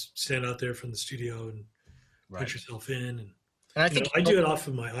just you could stand out there from the studio and put yourself in. And I think I do it off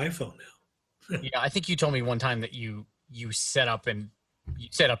of my iPhone now. Yeah, I think you told me one time that you set up and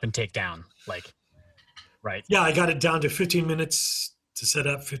take down, like, right? Yeah, I got it down to 15 minutes to set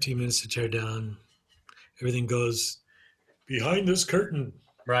up, 15 minutes to tear down. Everything goes behind this curtain.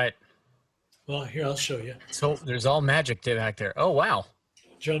 Right. Well, here, I'll show you. So there's all magic back there. Oh, wow.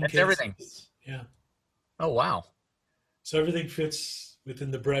 Drum That's kits. everything. Yeah. Oh, wow. So everything fits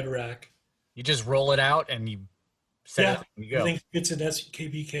within the bread rack. You just roll it out and you set it up and you go. Everything fits in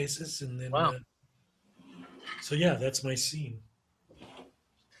SKB cases. And then, Wow. So yeah, that's my scene.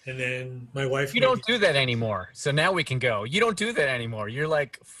 And then my wife. You don't do that anymore. So now we can go. You don't do that anymore. You're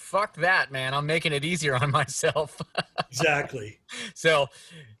like, fuck that, man. I'm making it easier on myself. Exactly. So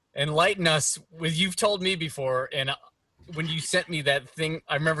enlighten us with, you've told me before, and when you sent me that thing,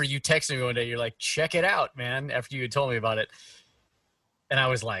 I remember you texted me one day, you're like, check it out, man, after you had told me about it. And I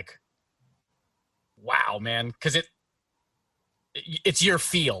was like, wow, man, because it's your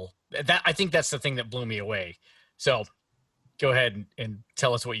feel. That, I think that's the thing that blew me away. So go ahead and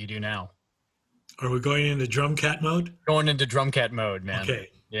tell us what you do now. Are we going into drum cat mode? Going into drum cat mode, man. Okay.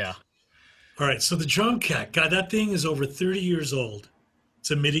 Yeah. All right. So the drum cat, God, that thing is over 30 years old.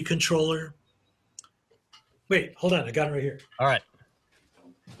 It's a MIDI controller. Wait, hold on. I got it right here. All right.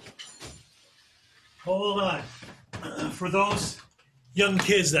 Hold on. For those young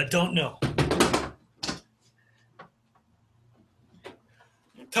kids that don't know.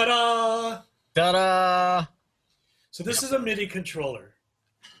 Ta-da! Ta-da! So this is a MIDI controller.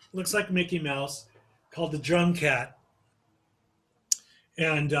 Looks like Mickey Mouse, called the Drum Cat.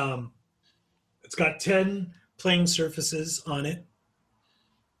 And it's got 10 playing surfaces on it.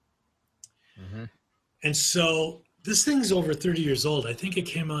 Mm-hmm. And so this thing's over 30 years old. I think it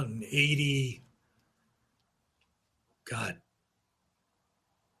came out in 85,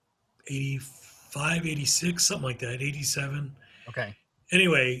 86, something like that, 87. Okay.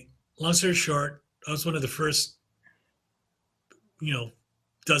 Anyway, long story short, I was one of the first,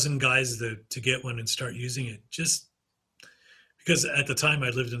 dozen guys to get one and start using it, just because at the time I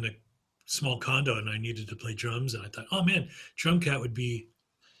lived in a small condo and I needed to play drums. And I thought, oh man, Drum Cat would be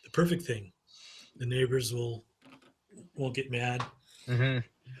the perfect thing. The neighbors won't get mad. Mm-hmm.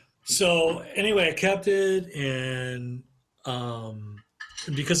 So anyway, I kept it, and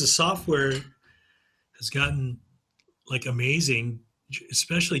because the software has gotten like amazing,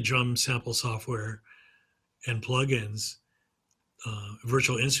 especially drum sample software and plugins,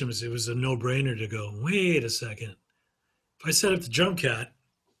 virtual instruments, it was a no-brainer to go, wait a second. If I set up the Drum Cat,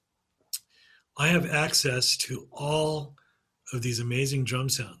 I have access to all of these amazing drum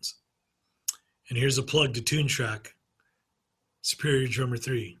sounds. And here's a plug to Tune Track, Superior Drummer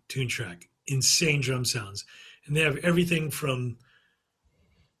 3, Tune Track, insane drum sounds. And they have everything from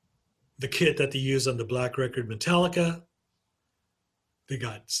the kit that they use on the Black Record Metallica. They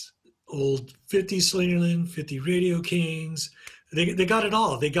got old 50 Slingerland, 50 Radio Kings. They got it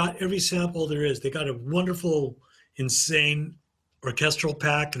all. They got every sample there is. They got a wonderful, insane orchestral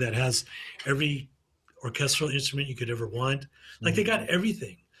pack that has every orchestral instrument you could ever want. Like they got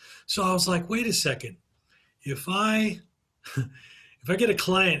everything. So I was like, wait a second. If I get a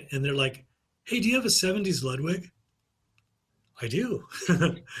client and they're like, hey, do you have a 70s Ludwig? I do.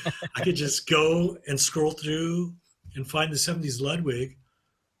 I could just go and scroll through and find the 70s Ludwig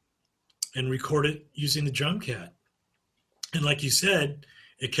and record it using the Drum Cat. And like you said,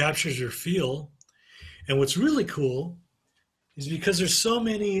 it captures your feel. And what's really cool is because there's so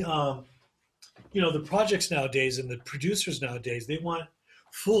many, the projects nowadays and the producers nowadays, they want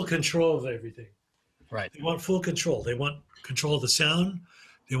full control of everything. Right. They want full control. They want control of the sound.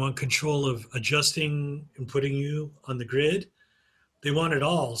 They want control of adjusting and putting you on the grid. They want it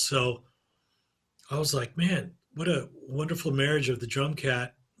all. So I was like, man, what a wonderful marriage of the Drum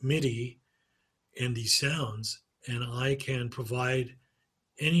Cat MIDI and these sounds. And I can provide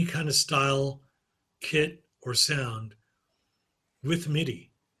any kind of style, kit, or sound with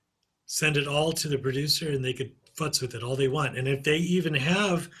MIDI. Send it all to the producer and they could futz with it all they want. And if they even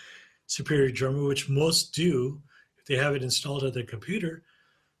have Superior Drummer, which most do, if they have it installed on their computer,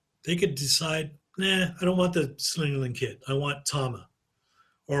 they could decide, nah, I don't want the Slingerland kit. I want Tama.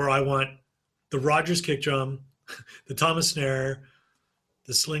 Or I want the Rogers kick drum, the Tama snare,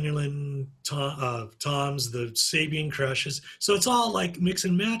 the Slingerland toms, the Sabian crushes. So it's all like mix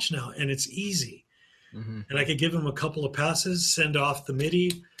and match now, and it's easy. Mm-hmm. And I could give them a couple of passes, send off the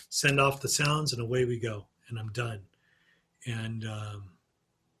MIDI, send off the sounds, and away we go. And I'm done. And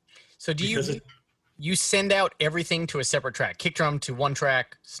so do you send out everything to a separate track? Kick drum to one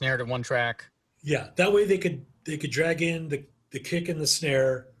track, snare to one track? Yeah, that way they could drag in the kick and the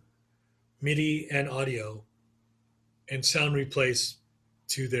snare, MIDI and audio, and sound replace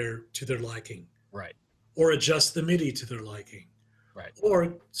to their liking. Right. Or adjust the MIDI to their liking. Right.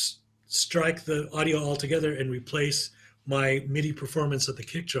 Or strike the audio altogether and replace my MIDI performance of the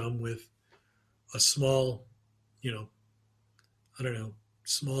kick drum with a small,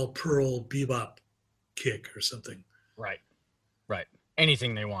 small Pearl bebop kick or something. Right. Right.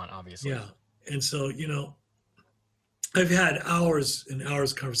 Anything they want, obviously. Yeah. And so, I've had hours and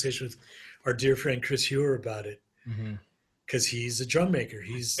hours of conversation with our dear friend Chris Hewer about it. Mm-hmm. Because he's a drum maker.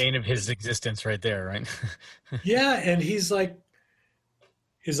 He's bane of his existence right there, right? Yeah, and he's like,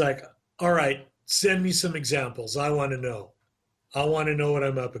 all right, send me some examples. I want to know. I want to know what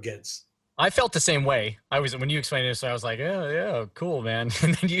I'm up against. I felt the same way. When you explained this, I was like, oh, yeah, cool, man.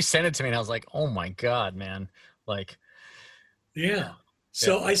 And then you sent it to me, and I was like, oh my God, man. Like, yeah.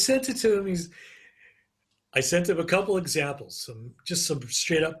 So I sent it to him. I sent him a couple examples, some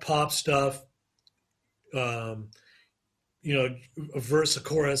straight up pop stuff. A verse, a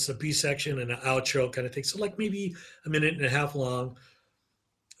chorus, a B section, and an outro kind of thing. So like maybe a minute and a half long.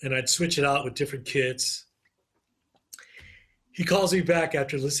 And I'd switch it out with different kits. He calls me back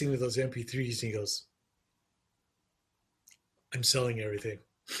after listening to those MP3s and he goes, I'm selling everything.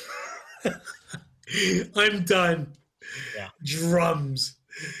 I'm done. Yeah. Drums.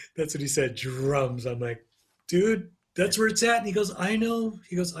 That's what he said, drums. I'm like, dude, that's where it's at. And he goes, I know.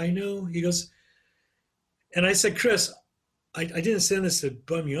 He goes, and I said, Chris, I didn't send this to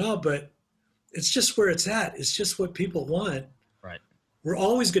bum you out, but it's just where it's at. It's just what people want. Right. We're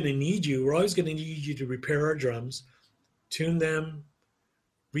always going to need you. We're always going to need you to repair our drums, tune them,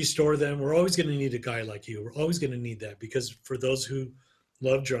 restore them. We're always going to need a guy like you. We're always going to need that because for those who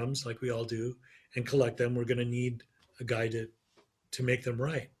love drums, like we all do, and collect them, we're going to need a guy to make them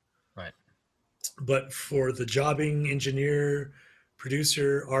right. Right. But for the jobbing engineer,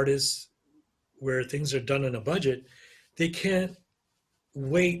 producer, artist, where things are done on a budget, they can't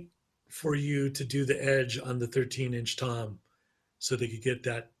wait for you to do the edge on the 13-inch tom so they could get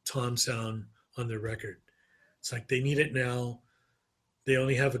that tom sound on their record. It's like they need it now. They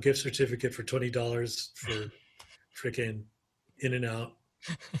only have a gift certificate for $20 for freaking In and Out.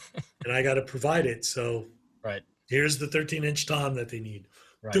 And I got to provide it. So right. Here's the 13-inch tom that they need.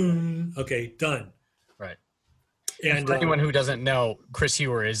 Right. Doom. Okay, done. Right. And for anyone who doesn't know, Chris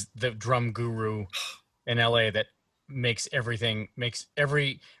Hewer is the drum guru in LA that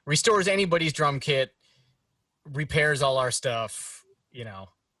restores anybody's drum kit, repairs all our stuff.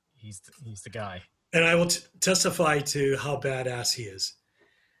 He's the guy. And I will testify to how badass he is.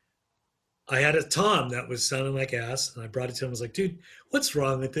 I had a tom that was sounding like ass, and I brought it to him. I was like, dude, what's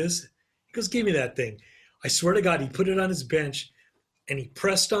wrong with this? He goes, give me that thing. I swear to God, he put it on his bench, and he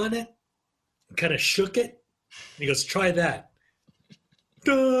pressed on it and kind of shook it. And he goes, try that.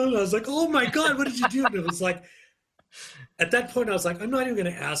 I was like, oh, my God, what did you do? And it was like, at that point, I was like, I'm not even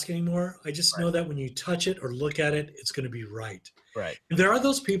going to ask anymore. I just know that when you touch it or look at it, it's going to be right. Right. And there are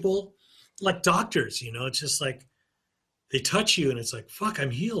those people like doctors, it's just like they touch you and it's like, fuck,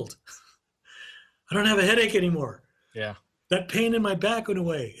 I'm healed. I don't have a headache anymore. Yeah. That pain in my back went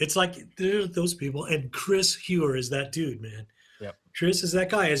away. It's like there are those people. And Chris Hewer is that dude, man. Yep. Chris is that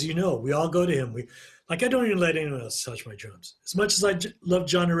guy. As you know, we all go to him. I don't even let anyone else touch my drums. As much as I love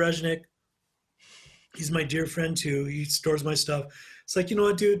John Reznik, he's my dear friend too. He stores my stuff. It's like, you know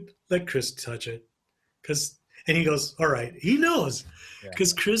what, dude? Let Chris touch it. And he goes, all right. He knows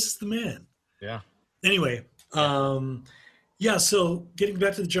because Chris is the man. Yeah. Anyway, so getting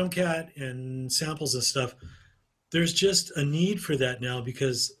back to the drum cat and samples and stuff, there's just a need for that now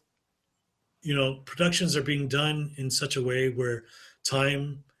because, productions are being done in such a way where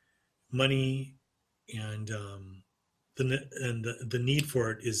time, money, and the need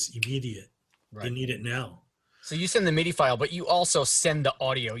for it is immediate. Right. They need it now. So you send the MIDI file, but you also send the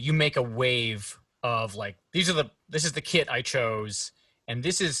audio. You make a wave of like, this is the kit I chose, and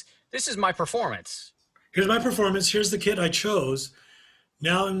this is my performance. Here's my performance. Here's the kit I chose.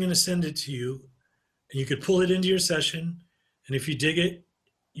 Now I'm going to send it to you, and you could pull it into your session. And if you dig it,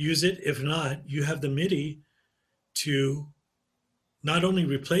 use it. If not, you have the MIDI to not only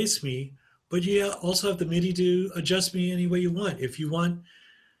replace me, but you also have the MIDI to adjust me any way you want. If you're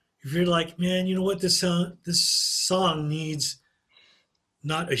like, man, you know what, this song needs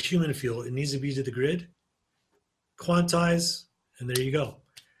not a human feel, it needs to be to the grid, quantize, and there you go.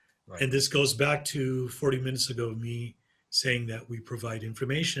 Right. And this goes back to 40 minutes ago, me saying that we provide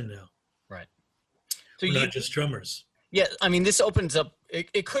information now. Right. So we're not just drummers. Yeah, I mean, this opens up,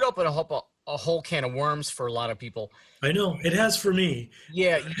 it could open a whole can of worms for a lot of people. I know, it has for me.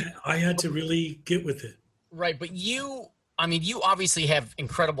 Yeah. I had to really get with it. Right, but you obviously have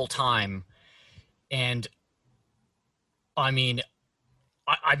incredible time, and I mean,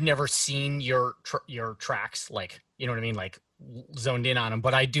 I've never seen your tracks, like, you know what I mean, like zoned in on them,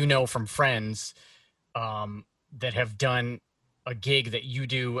 but I do know from friends that have done a gig that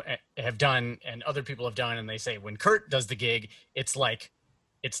you have done and other people have done, and they say when Curt does the gig, it's like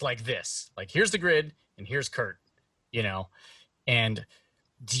this, like here's the grid and here's Curt, you know. And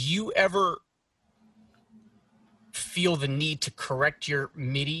do you ever feel the need to correct your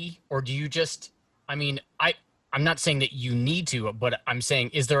MIDI, or do you just, I mean, I'm not saying that you need to, but I'm saying,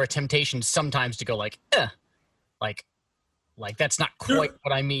 is there a temptation sometimes to go like that's not quite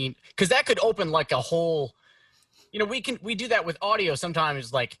what I mean? Because that could open like a whole, you know, we do that with audio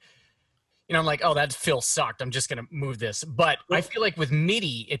sometimes, like, you know, I'm like, oh, that fill sucked, I'm just gonna move this. But I feel like with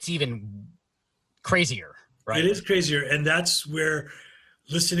MIDI, it's even crazier, right? It is crazier, and that's where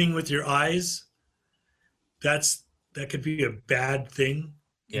listening with your eyes, that could be a bad thing.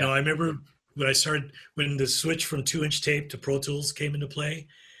 You know, I remember when the switch from 2-inch tape to Pro Tools came into play,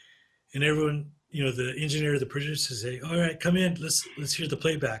 and everyone, you know, the engineer, the producer say, all right, come in, let's hear the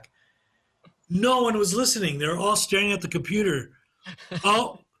playback. No one was listening. They're all staring at the computer.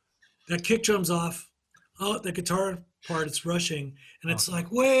 Oh, that kick drum's off. Oh, the guitar part, it's rushing. And it's like,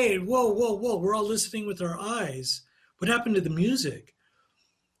 wait, whoa. We're all listening with our eyes. What happened to the music?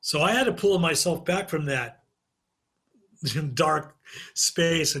 So I had to pull myself back from that dark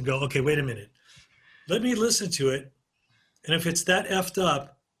space and go, okay, wait a minute. Let me listen to it. And if it's that effed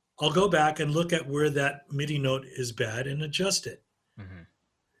up, I'll go back and look at where that MIDI note is bad and adjust it. Mm-hmm.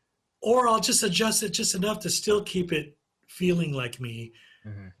 Or I'll just adjust it just enough to still keep it feeling like me,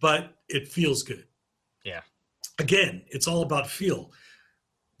 but it feels good. Yeah. Again, it's all about feel.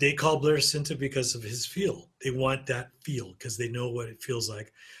 They call Blair Cinta because of his feel. They want that feel because they know what it feels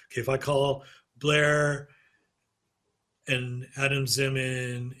like. Okay, if I call Blair and Adam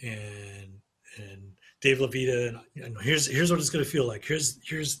Zimmern and Dave LaVita, and here's what it's going to feel like.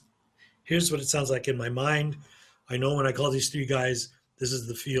 Here's what it sounds like in my mind. I know when I call these three guys, this is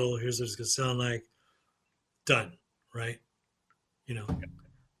the feel. Here's what it's going to sound like. Done, right? You know.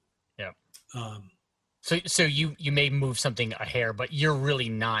 Yeah. So you may move something a hair, but you're really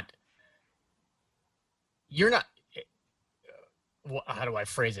not. You're not. How do I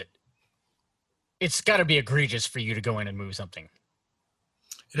phrase it? It's got to be egregious for you to go in and move something.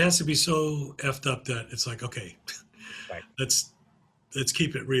 It has to be so effed up that it's like, okay, right. Let's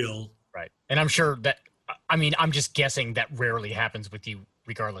keep it real. Right. And I'm sure that, I mean, I'm just guessing that rarely happens with you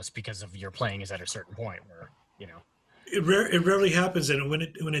regardless, because of your playing is at a certain point where, you know. It rarely happens. And when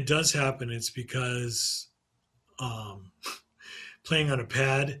it does happen, it's because playing on a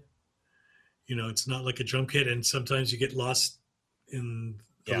pad, you know, it's not like a drum kit. And sometimes you get lost in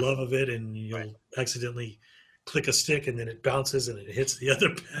the love of it, and you'll accidentally click a stick and then it bounces and it hits the other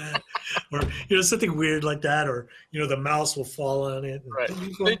pad, or, you know, something weird like that, or, you know, the mouse will fall on it. Right.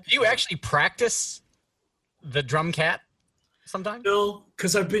 Do you actually practice the drum cat sometimes? No,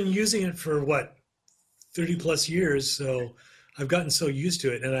 because I've been using it for 30 plus years. So I've gotten so used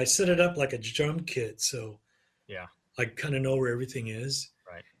to it, and I set it up like a drum kit. So yeah, I kind of know where everything is.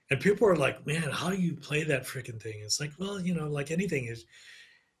 Right. And people are like, man, how do you play that freaking thing? It's like, well, you know, like anything is,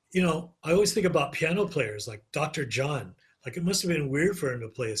 you know, I always think about piano players like Dr. John. Like, it must have been weird for him to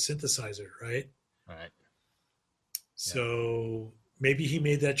play a synthesizer, right? Right. So maybe he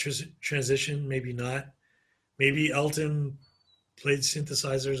made that transition, maybe not. Maybe Elton played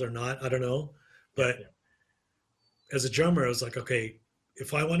synthesizers or not. I don't know. But as a drummer, I was like, okay,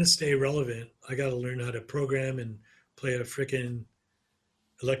 if I want to stay relevant, I got to learn how to program and play a freaking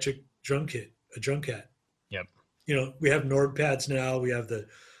electric drum kit, a drum cat. Yep. You know, we have Nord pads now. We have the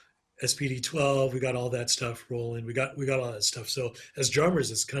SPD-12, we got all that stuff rolling. We got all that stuff. So as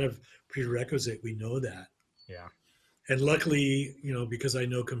drummers, it's kind of prerequisite. We know that. Yeah. And luckily, you know, because I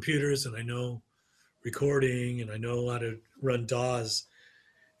know computers and I know recording and I know how to run DAWs,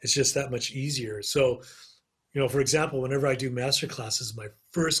 it's just that much easier. So for example, whenever I do master classes, my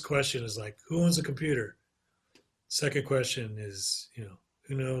first question is like, who owns a computer? Second question is,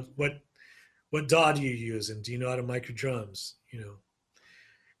 who knows what DAW do you use, and do you know how to mic your drums?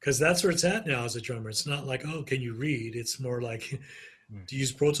 Because that's where it's at now as a drummer. It's not like, oh, can you read? It's more like, do you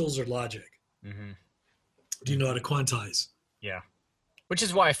use Pro Tools or Logic? Mm-hmm. Do you know how to quantize? Yeah. Which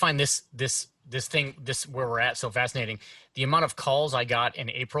is why I find this where we're at so fascinating. The amount of calls I got in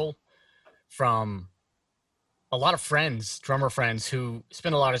April from a lot of friends, drummer friends who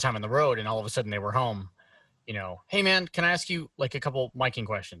spend a lot of time on the road, and all of a sudden they were home. Hey man, can I ask you like a couple miking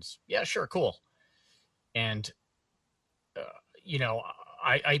questions? Yeah, sure, cool. And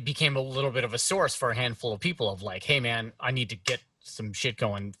I became a little bit of a source for a handful of people of like, hey man, I need to get some shit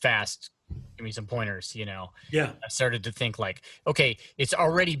going fast. Give me some pointers, Yeah. I started to think like, okay, it's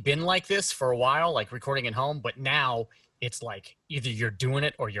already been like this for a while, like recording at home, but now it's like either you're doing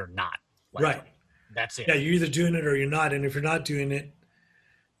it or you're not. Like, right. That's it. Yeah, you're either doing it or you're not. And if you're not doing it,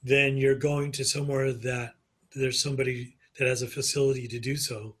 then you're going to somewhere that there's somebody that has a facility to do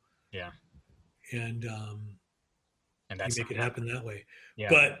so. Yeah. And that's you make it happen that way. Yeah.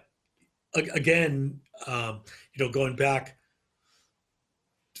 But again, going back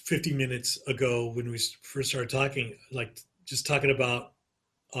 50 minutes ago when we first started talking, like just talking about,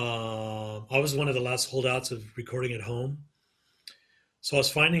 I was one of the last holdouts of recording at home. So I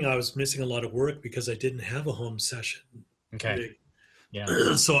was finding I was missing a lot of work because I didn't have a home session. Okay.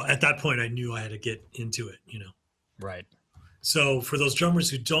 Yeah. So at that point I knew I had to get into it, Right. So for those drummers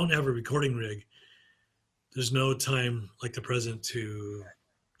who don't have a recording rig, there's no time like the present to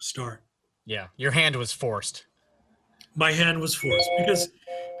start. Yeah. Your hand was forced. My hand was forced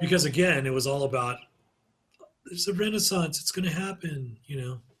because again, it was all about, there's a renaissance. It's going to happen.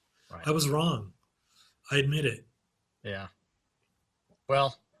 Right. I was wrong. I admit it. Yeah.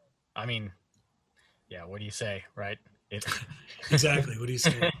 Well, I mean, yeah. What do you say? Right. Exactly. What do you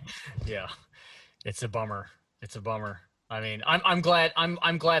say? Yeah. It's a bummer. It's a bummer. I mean, I'm glad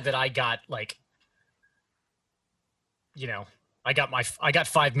that I got like, I got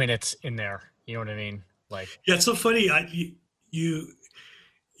 5 minutes in there. You know what I mean? Like, yeah, it's so funny. You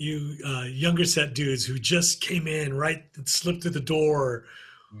younger set dudes who just came in, right, slipped through the door,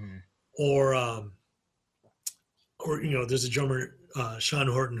 or there's a drummer, Sean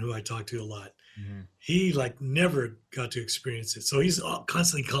Horton, who I talk to a lot. Mm-hmm. He like never got to experience it, so he's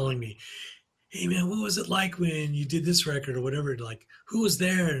constantly calling me, hey man, what was it like when you did this record or whatever? Like, who was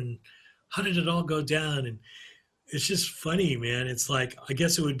there and how did it all go down? And it's just funny, man. It's like, I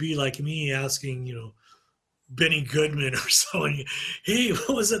guess it would be like me asking, Benny Goodman or someone, hey, what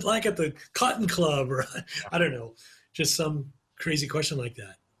was it like at the Cotton Club? Or I don't know, just some crazy question like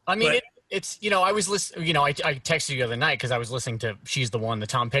that. I mean, it's, I was listening, I texted you the other night because I was listening to She's the One, the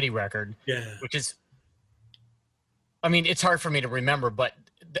Tom Petty record. Yeah. Which is, I mean, it's hard for me to remember, but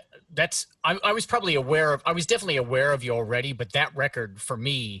I was definitely aware of you already, but that record for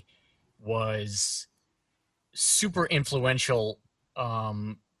me was super influential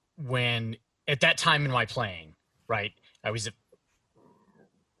when at that time in my playing, right? I was a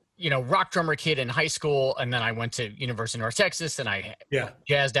rock drummer kid in high school, and then I went to University of North Texas and I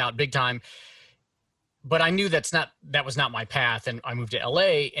jazzed out big time. But I knew that was not my path, and I moved to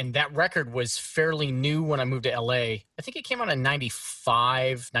LA, and that record was fairly new when I moved to LA. I think it came out in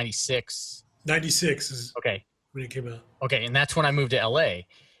 95, 96. 96 is okay when it came out. Okay, and that's when I moved to LA.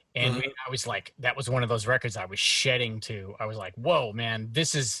 And I was like, that was one of those records I was shedding to. I was like, whoa, man,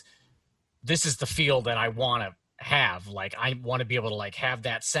 this is the feel that I want to have. Like, I want to be able to like have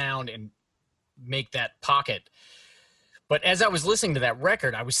that sound and make that pocket. But as I was listening to that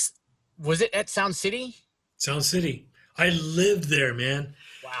record, was it at Sound City? Sound City. I lived there, man.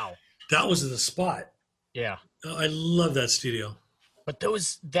 Wow. That was the spot. Yeah. I love that studio. But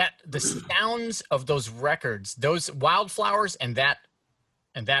the sounds of those records, those Wildflowers and that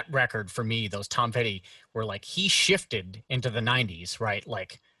record for me, those Tom Petty, were like, he shifted into the 90s, right?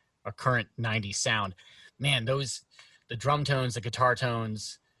 Like a current 90s sound. Man, the drum tones, the guitar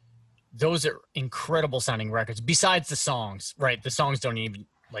tones, those are incredible sounding records. Besides the songs, right? The songs don't even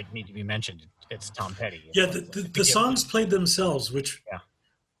like need to be mentioned. It's Tom Petty. Yeah, the songs played themselves, which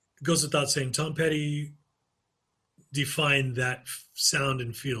goes without saying. Tom Petty defined that sound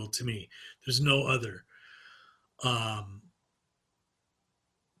and feel to me. There's no other.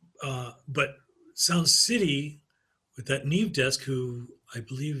 But Sound City, with that Neve desk, who I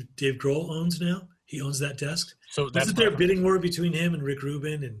believe Dave Grohl owns now, he owns that desk. So wasn't there a bidding war between him and Rick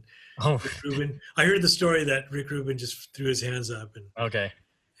Rubin? And Rick Rubin, I heard the story that Rick Rubin just threw his hands up,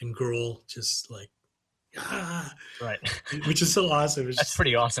 and Grohl just like ah, Right. which is so awesome. That's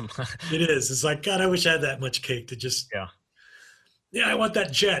pretty awesome. It is. It's like, God, I wish I had that much cake to just, Yeah. I want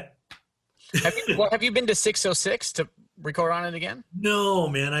that jet. Have you been to 606 to record on it again? No,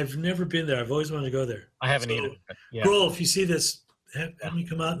 man, I've never been there. I've always wanted to go there. I haven't either. Yeah. Bro, if you see this, have me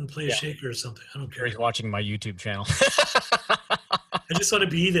come out and play a shaker or something. I don't care. He's watching my YouTube channel. I just want to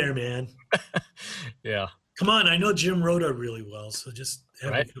be there, man. Yeah. Come on, I know Jim Rhoda really well, so just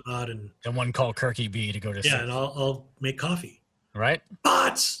have me come out and one call Kirky B to go to. Yeah, and I'll make coffee. Right.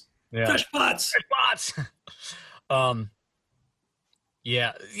 Pots. Yeah. Fresh pots. Fresh pots.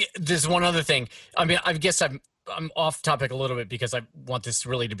 Yeah. There's one other thing. I mean, I guess I'm off topic a little bit because I want this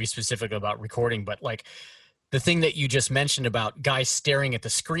really to be specific about recording, but like the thing that you just mentioned about guys staring at the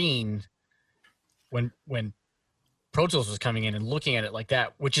screen when Pro Tools was coming in and looking at it like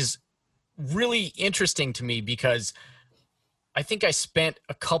that, which is really interesting to me because I think I spent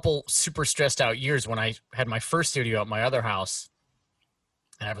a couple super stressed out years when I had my first studio at my other house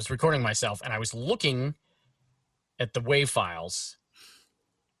and I was recording myself and I was looking at the WAV files.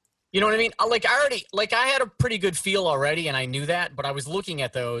 You know what I mean? I had a pretty good feel already and I knew that, but I was looking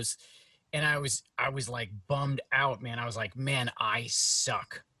at those and I was like bummed out, man. I was like, man, I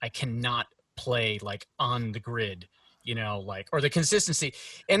suck. I cannot play like on the grid, you know, like, or the consistency.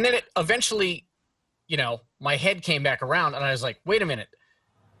 And then it eventually, you know, my head came back around and I was like, wait a minute.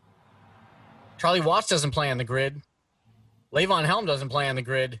 Charlie Watts doesn't play on the grid. Levon Helm doesn't play on the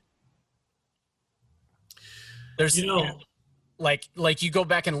grid. There's, you know, like you go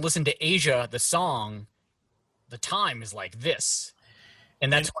back and listen to Asia, the song, the time is like this.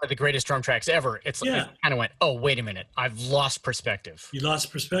 And that's one of the greatest drum tracks ever. It's like, it kind of went, oh, wait a minute. I've lost perspective. You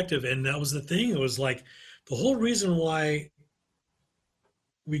lost perspective. And that was the thing. It was like the whole reason why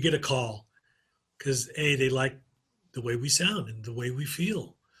we get a call, because they like the way we sound and the way we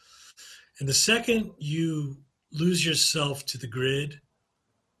feel. And the second you lose yourself to the grid,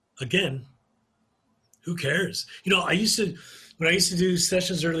 again, who cares? You know, when I used to do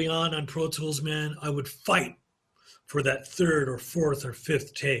sessions early on Pro Tools, man, I would fight for that third or fourth or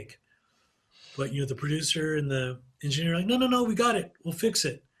fifth take. But, you know, the producer and the engineer are like, no, we got it. We'll fix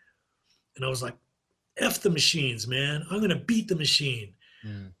it. And I was like, F the machines, man. I'm going to beat the machine.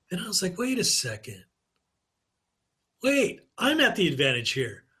 Mm. And I was like, wait a second. Wait, I'm at the advantage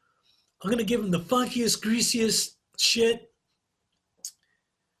here. I'm going to give him the funkiest, greasiest shit.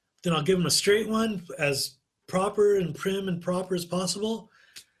 Then I'll give him a straight one as proper and prim and proper as possible.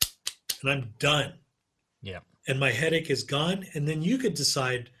 And I'm done. Yeah. And my headache is gone. And then you could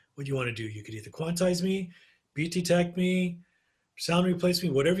decide what you want to do. You could either quantize me, beat detect me, sound replace me,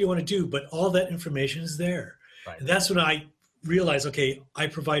 whatever you want to do. But all that information is there. Right. And that's when I realized, okay, I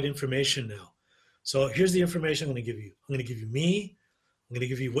provide information now. So here's the information I'm going to give you. I'm going to give you me. I'm going to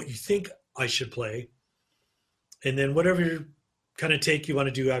give you what you think I should play. And then whatever kind of take you want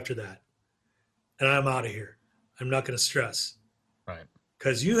to do after that. And I'm out of here. I'm not going to stress. Right.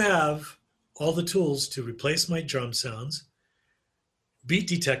 Because you have all the tools to replace my drum sounds, beat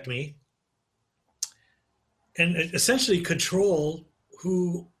detect me, and essentially control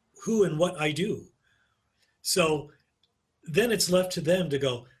who and what I do. So then it's left to them to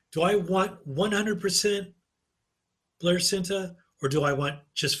go, do I want 100% Blair Cinta or do I want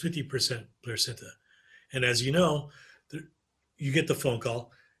just 50% Blair Cinta? And as you know, you get the phone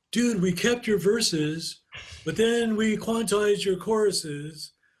call, dude, we kept your verses, but then we quantized your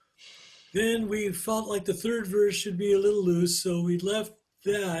choruses. Then we felt like the third verse should be a little loose, so we left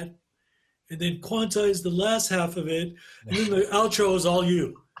that and then quantized the last half of it, and then the outro is all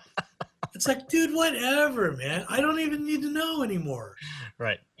you. It's like, dude, whatever, man. I don't even need to know anymore.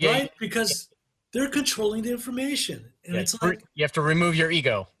 Right. Right? Because they're controlling the information. And it's like, you have to remove your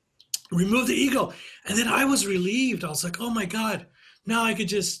ego. Remove the ego. And then I was relieved. I was like, oh my God, now I could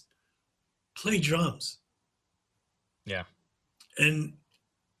just play drums. Yeah. And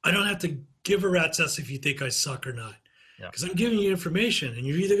I don't have to give a rat's ass if you think I suck or not. Because I'm giving you information, and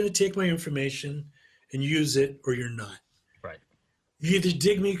you're either going to take my information and use it or you're not. Right. You either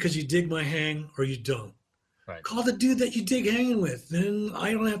dig me because you dig my hang or you don't. Right. Call the dude that you dig hanging with. Then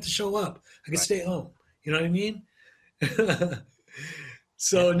I don't have to show up. I can stay home. You know what I mean?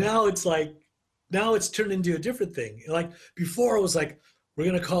 So now it's like, now it's turned into a different thing. Like before it was like, we're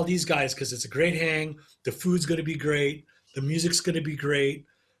going to call these guys because it's a great hang. The food's going to be great. The music's going to be great.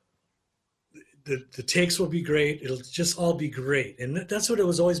 The takes will be great. It'll just all be great. And that's what it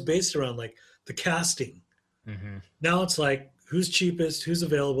was always based around, like the casting. Mm-hmm. Now it's like, who's cheapest, who's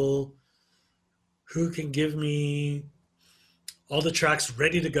available, who can give me all the tracks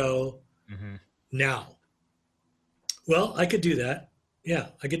ready to go now. Well, I could do that. Yeah,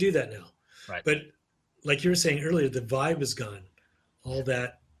 I could do that now. Right. But like you were saying earlier, the vibe is gone. All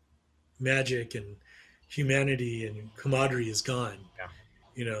that magic and humanity and camaraderie is gone. Yeah.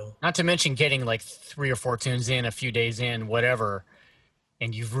 You know, Not to mention getting like 3 or 4 tunes in, a few days in, whatever,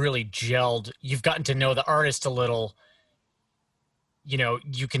 and you've really gelled. You've gotten to know the artist a little. You know,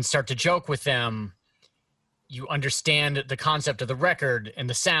 you can start to joke with them. You understand the concept of the record and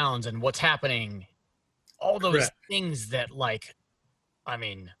the sounds and what's happening. All those correct. things that, like, I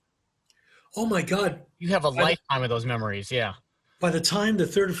mean, Oh my God. you have a lifetime of those memories. Yeah. By the time the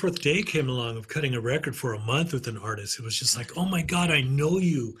third or fourth day came along of cutting a record for a month with an artist, it was just like, oh my God, I know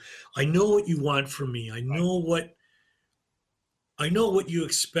you. I know what you want from me. I know what you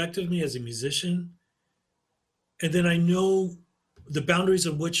expect of me as a musician. And then I know the boundaries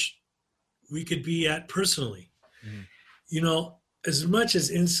of which we could be at personally. Mhm. You know, as much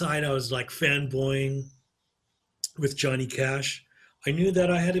as inside I was like fanboying with Johnny Cash, I knew that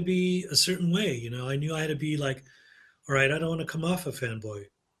I had to be a certain way. You know, I knew I had to be like, all right, I don't want to come off a fanboy,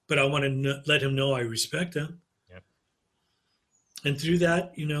 but I want to let him know I respect him. Yep. And through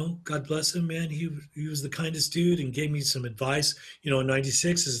that, you know, God bless him, man. He was the kindest dude and gave me some advice. You know,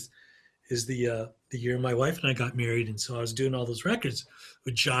 96 is the year my wife and I got married, and so I was doing all those records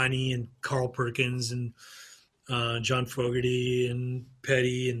with Johnny and Carl Perkins and John Fogerty and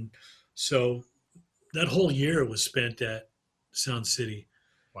Petty, and so that whole year was spent at Sound City.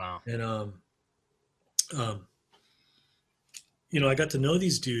 Wow. And you know, I got to know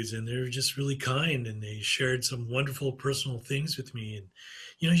these dudes, and they're just really kind, and they shared some wonderful personal things with me. And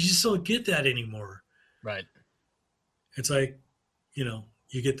you know, you just don't get that anymore. Right. It's like, you know,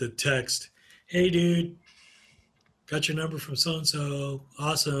 you get the text, "Hey, dude, got your number from so and so.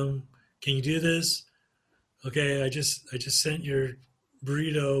 Awesome. Can you do this? Okay, I just sent your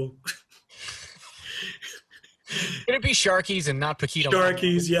burrito." Could it be Sharkies and not Paquito?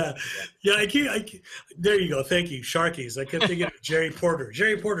 Sharkies, yeah. I keep, there you go. Thank you, Sharkies. I kept thinking of Jerry Porter,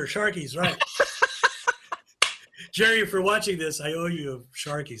 Sharkies, right? Jerry, if you're watching this, I owe you a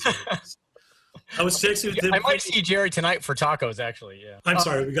Sharkies. I was texting with him. I might see Jerry tonight for tacos, actually. Yeah. I'm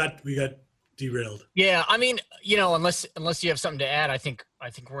sorry, we got derailed. Yeah, I mean, you know, unless you have something to add, I think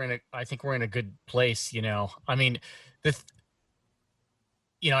we're in a good place. You know, I mean,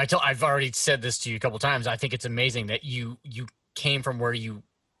 you know, I've already said this to you a couple of times. I think it's amazing that you came from where you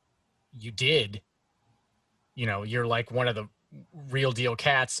did. You know, you're like one of the real deal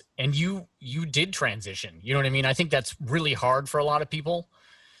cats, and you did transition. You know what I mean? I think that's really hard for a lot of people.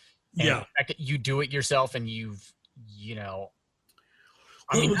 And Yeah. the fact that you do it yourself, and you know,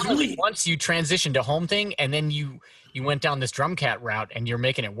 I Well, mean, it was not only really- once you transitioned to home thing, and then you went down this drum cat route, and you're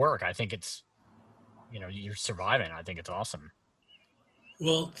making it work. I think it's, you know, you're surviving. I think it's awesome.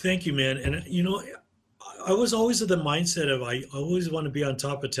 Well, thank you, man. And you know, I was always of the mindset of I always want to be on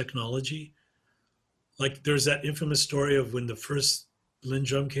top of technology. Like there's that infamous story of when the first Lynn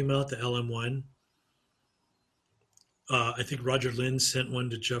drum came out, the LM1. I think Roger Lynn sent one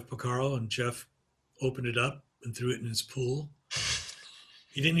to Jeff Porcaro, and Jeff opened it up and threw it in his pool.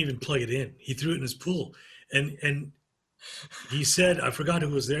 He didn't even plug it in. He threw it in his pool. And he said, I forgot who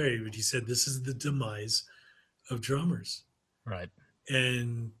was there, but he said, this is the demise of drummers. Right.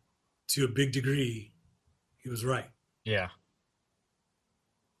 And to a big degree, he was right. Yeah.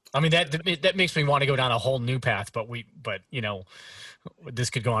 I mean, that makes me want to go down a whole new path, but you know, this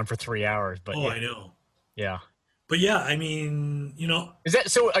could go on for 3 hours, but Oh, yeah. I know. Yeah. But yeah, I mean, you know, Is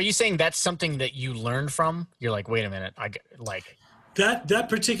that so? Are you saying that's something that you learned from? You're like, wait a minute, that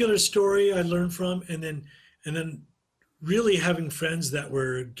particular story I learned from, and then really having friends that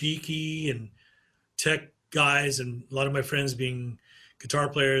were geeky and tech guys, and a lot of my friends being guitar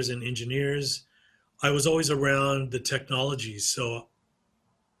players and engineers, I was always around the technology. So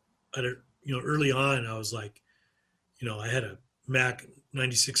early on, I was like, you know, I had a Mac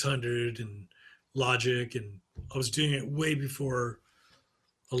 9600 and Logic, and I was doing it way before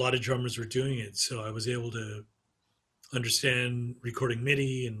a lot of drummers were doing it. So I was able to understand recording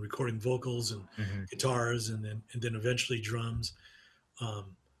MIDI and recording vocals and guitars, and then eventually drums.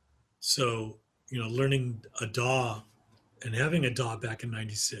 So, you know, learning a DAW and having a DAW back in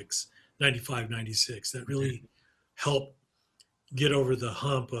 96, 95, 96, that really helped get over the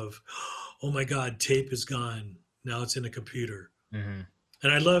hump of, oh my God, tape is gone. Now it's in a computer. Mm-hmm.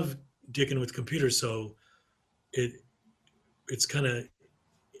 And I love dicking with computers. So it's kind of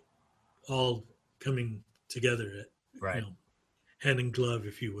all coming together, Right. You know, hand in glove,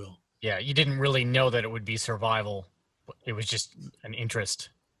 if you will. Yeah. You didn't really know that it would be survival. It was just an interest.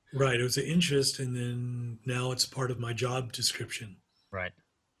 Right. It was an interest. And then now it's part of my job description. Right.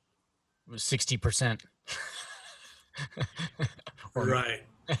 It was 60%. Right.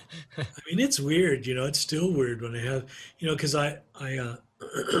 I mean, it's weird, it's still weird when I have, because I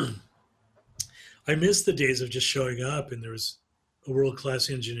miss the days of just showing up and there was a world-class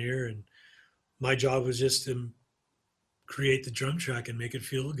engineer and my job was just to create the drum track and make it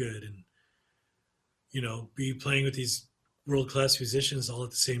feel good and, be playing with these world-class musicians all at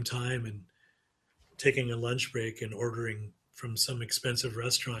the same time and taking a lunch break and ordering from some expensive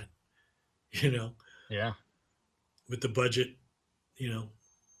restaurant, Yeah. with the budget,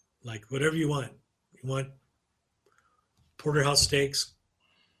 like whatever you want. You want porterhouse steaks,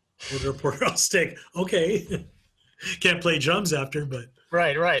 order a porterhouse steak. Okay. Can't play drums after, but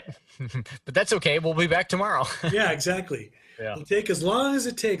Right. But that's okay. We'll be back tomorrow. yeah, exactly. Yeah. It'll take as long as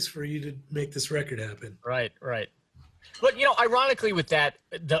it takes for you to make this record happen. Right. But ironically, with that,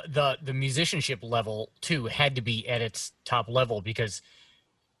 the musicianship level too had to be at its top level, because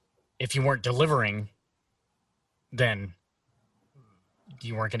if you weren't delivering, then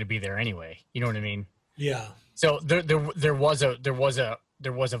you weren't going to be there anyway. You know what I mean? Yeah. So there was a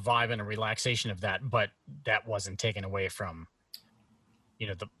vibe and a relaxation of that, but that wasn't taken away from,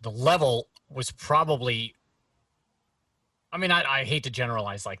 the level was probably. I mean, I hate to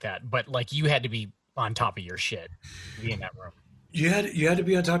generalize like that, but like you had to be on top of your shit to be in that room. You had to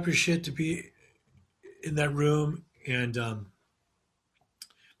be on top of your shit to be in that room, and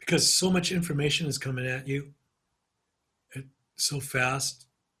because so much information is coming at you so fast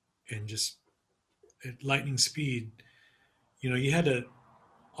and just at lightning speed, you had to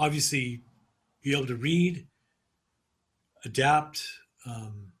obviously be able to read, adapt,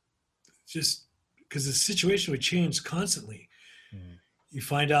 just because the situation would change constantly. Mm. You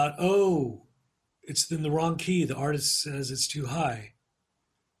find out, it's in the wrong key. The artist says it's too high.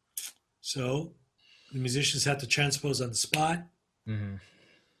 So the musicians have to transpose on the spot. Mm-hmm.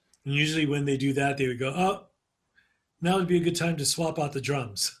 And usually when they do that, they would go, now would be a good time to swap out the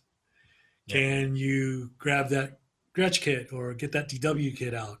drums. Yeah. Can you grab that Gretsch kit or get that DW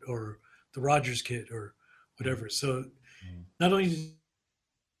kit out or the Rogers kit or whatever? So not only a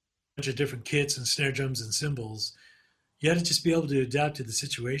bunch of different kits and snare drums and cymbals, you had to just be able to adapt to the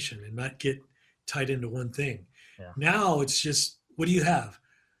situation and not get tied into one thing. Yeah. Now it's just, what do you have?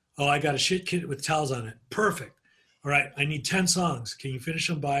 Oh, I got a shit kit with towels on it. Perfect. All right, I need 10 songs. Can you finish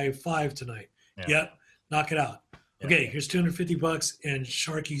them by 5 tonight? Yeah. Yep, knock it out. Yeah. Okay, here's $250 and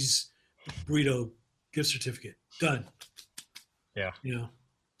Sharky's burrito gift certificate. Done. Yeah.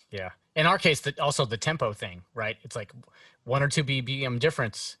 Yeah. In our case, also the tempo thing, right? It's like 1 or 2 BPM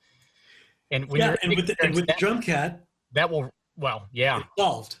difference. And when and with the drum cat, that will, it's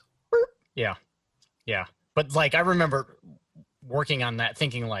solved. Yeah. But like, I remember working on that,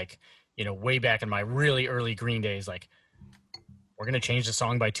 thinking like, way back in my really early Green days, like, we're going to change the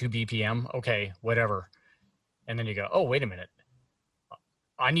song by 2 BPM. Okay, whatever. And then you go, oh, wait a minute.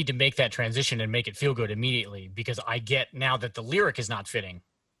 I need to make that transition and make it feel good immediately, because I get now that the lyric is not fitting.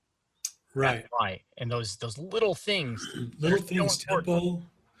 Right. Right. And those little things.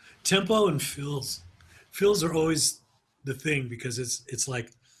 Tempo and fills. Fills are always the thing, because it's like,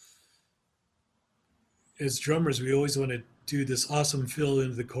 as drummers, we always want to do this awesome fill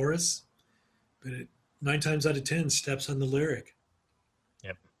into the chorus, but 9 times out of 10 steps on the lyric.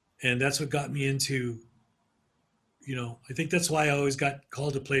 Yep. And that's what got me into, I think that's why I always got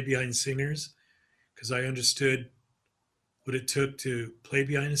called to play behind singers, because I understood what it took to play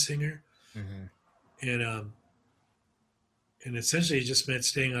behind a singer. Mm-hmm. And essentially it just meant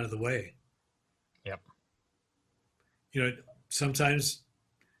staying out of the way. Yep. Sometimes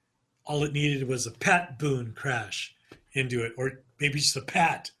all it needed was a pat boon crash into it, or maybe just a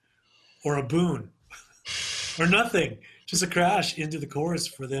pat or a boon or nothing, just a crash into the chorus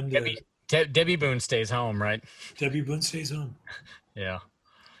for them to. Debbie Boone stays home, right? Debbie Boone stays home. Yeah.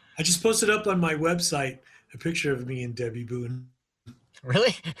 I just posted up on my website a picture of me and Debbie Boone.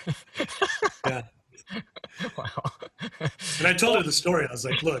 Really? Yeah. Wow. And I told her the story. I was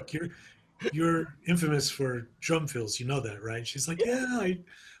like, look, you're infamous for drum fills. You know that, right? She's like, yeah,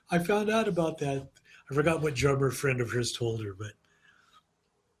 I found out about that. I forgot what drummer friend of hers told her, but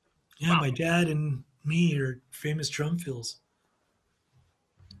yeah, my dad and me are famous drum fills.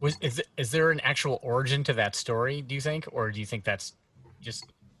 Is there an actual origin to that story, do you think? Or do you think that's just...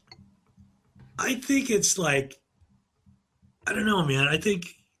 I think it's like, I don't know, man. I think...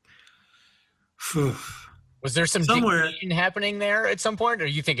 Was there some dictation happening there at some point? Or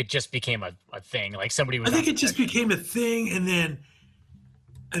you think it just became a thing? Like somebody was... I think it just became a thing, and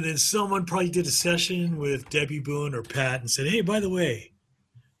then someone probably did a session with Debbie Boone or Pat and said, hey, by the way,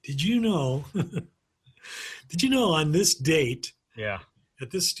 did you know on this date... Yeah. At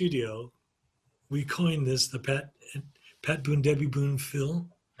this studio, we coined this the Pat Boone, Debbie Boone fill.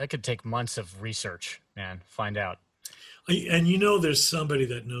 That could take months of research, man. Find out. And there's somebody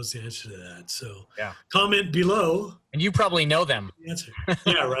that knows the answer to that. So Yeah. Comment below. And you probably know them. The answer.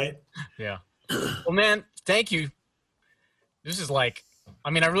 Yeah, right. Yeah. Well, man, thank you. This is like,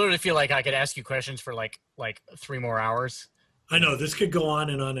 I really feel like I could ask you questions for like 3 more hours. I know this could go on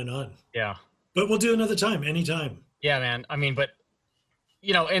and on and on. Yeah. But we'll do another time, anytime. Yeah, man. But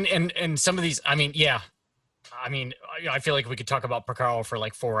and some of these, yeah. I feel like we could talk about Porcaro for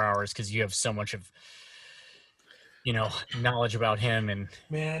like 4 hours because you have so much of, knowledge about him. And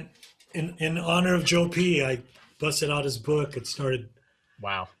man, in honor of Joe P, I busted out his book and started.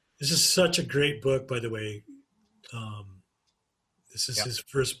 Wow. This is such a great book, by the way. This is his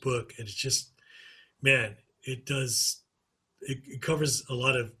first book, and it's just, man, it covers a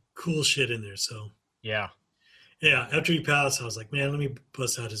lot of cool shit in there. So yeah. After he passed, I was like, man, let me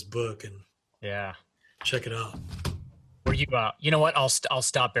bust out his book and check it out. Were you? You know what? I'll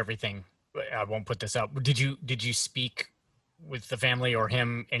stop everything. I won't put this up. Did you speak with the family or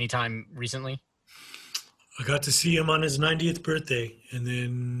him anytime recently? I got to see him on his 90th birthday, and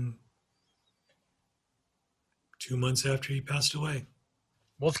then 2 months after he passed away.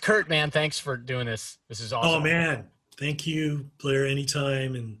 Well, Curt, man, thanks for doing this. This is awesome. Oh man, thank you, Blair.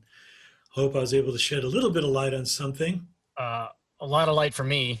 Anytime, and hope I was able to shed a little bit of light on something. A lot of light for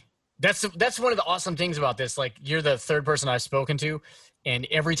me. That's one of the awesome things about this. Like, you're the third person I've spoken to, and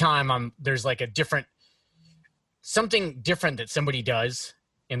every time there's like something different that somebody does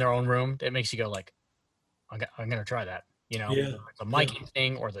in their own room that makes you go like, I'm gonna try that. The miking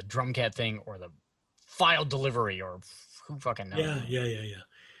thing, or the drum cat thing, or the file delivery, or who fucking knows.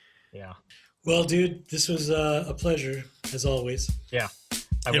 Yeah. Well, dude, this was a pleasure as always. Yeah.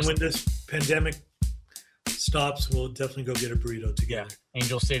 When this pandemic stops, we'll definitely go get a burrito together. Yeah.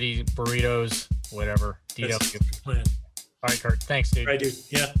 Angel City, burritos, whatever. That's the plan. All right, Curt. Thanks, dude. All right, dude.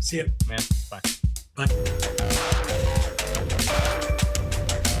 Yeah. See ya. Man. Bye. Bye.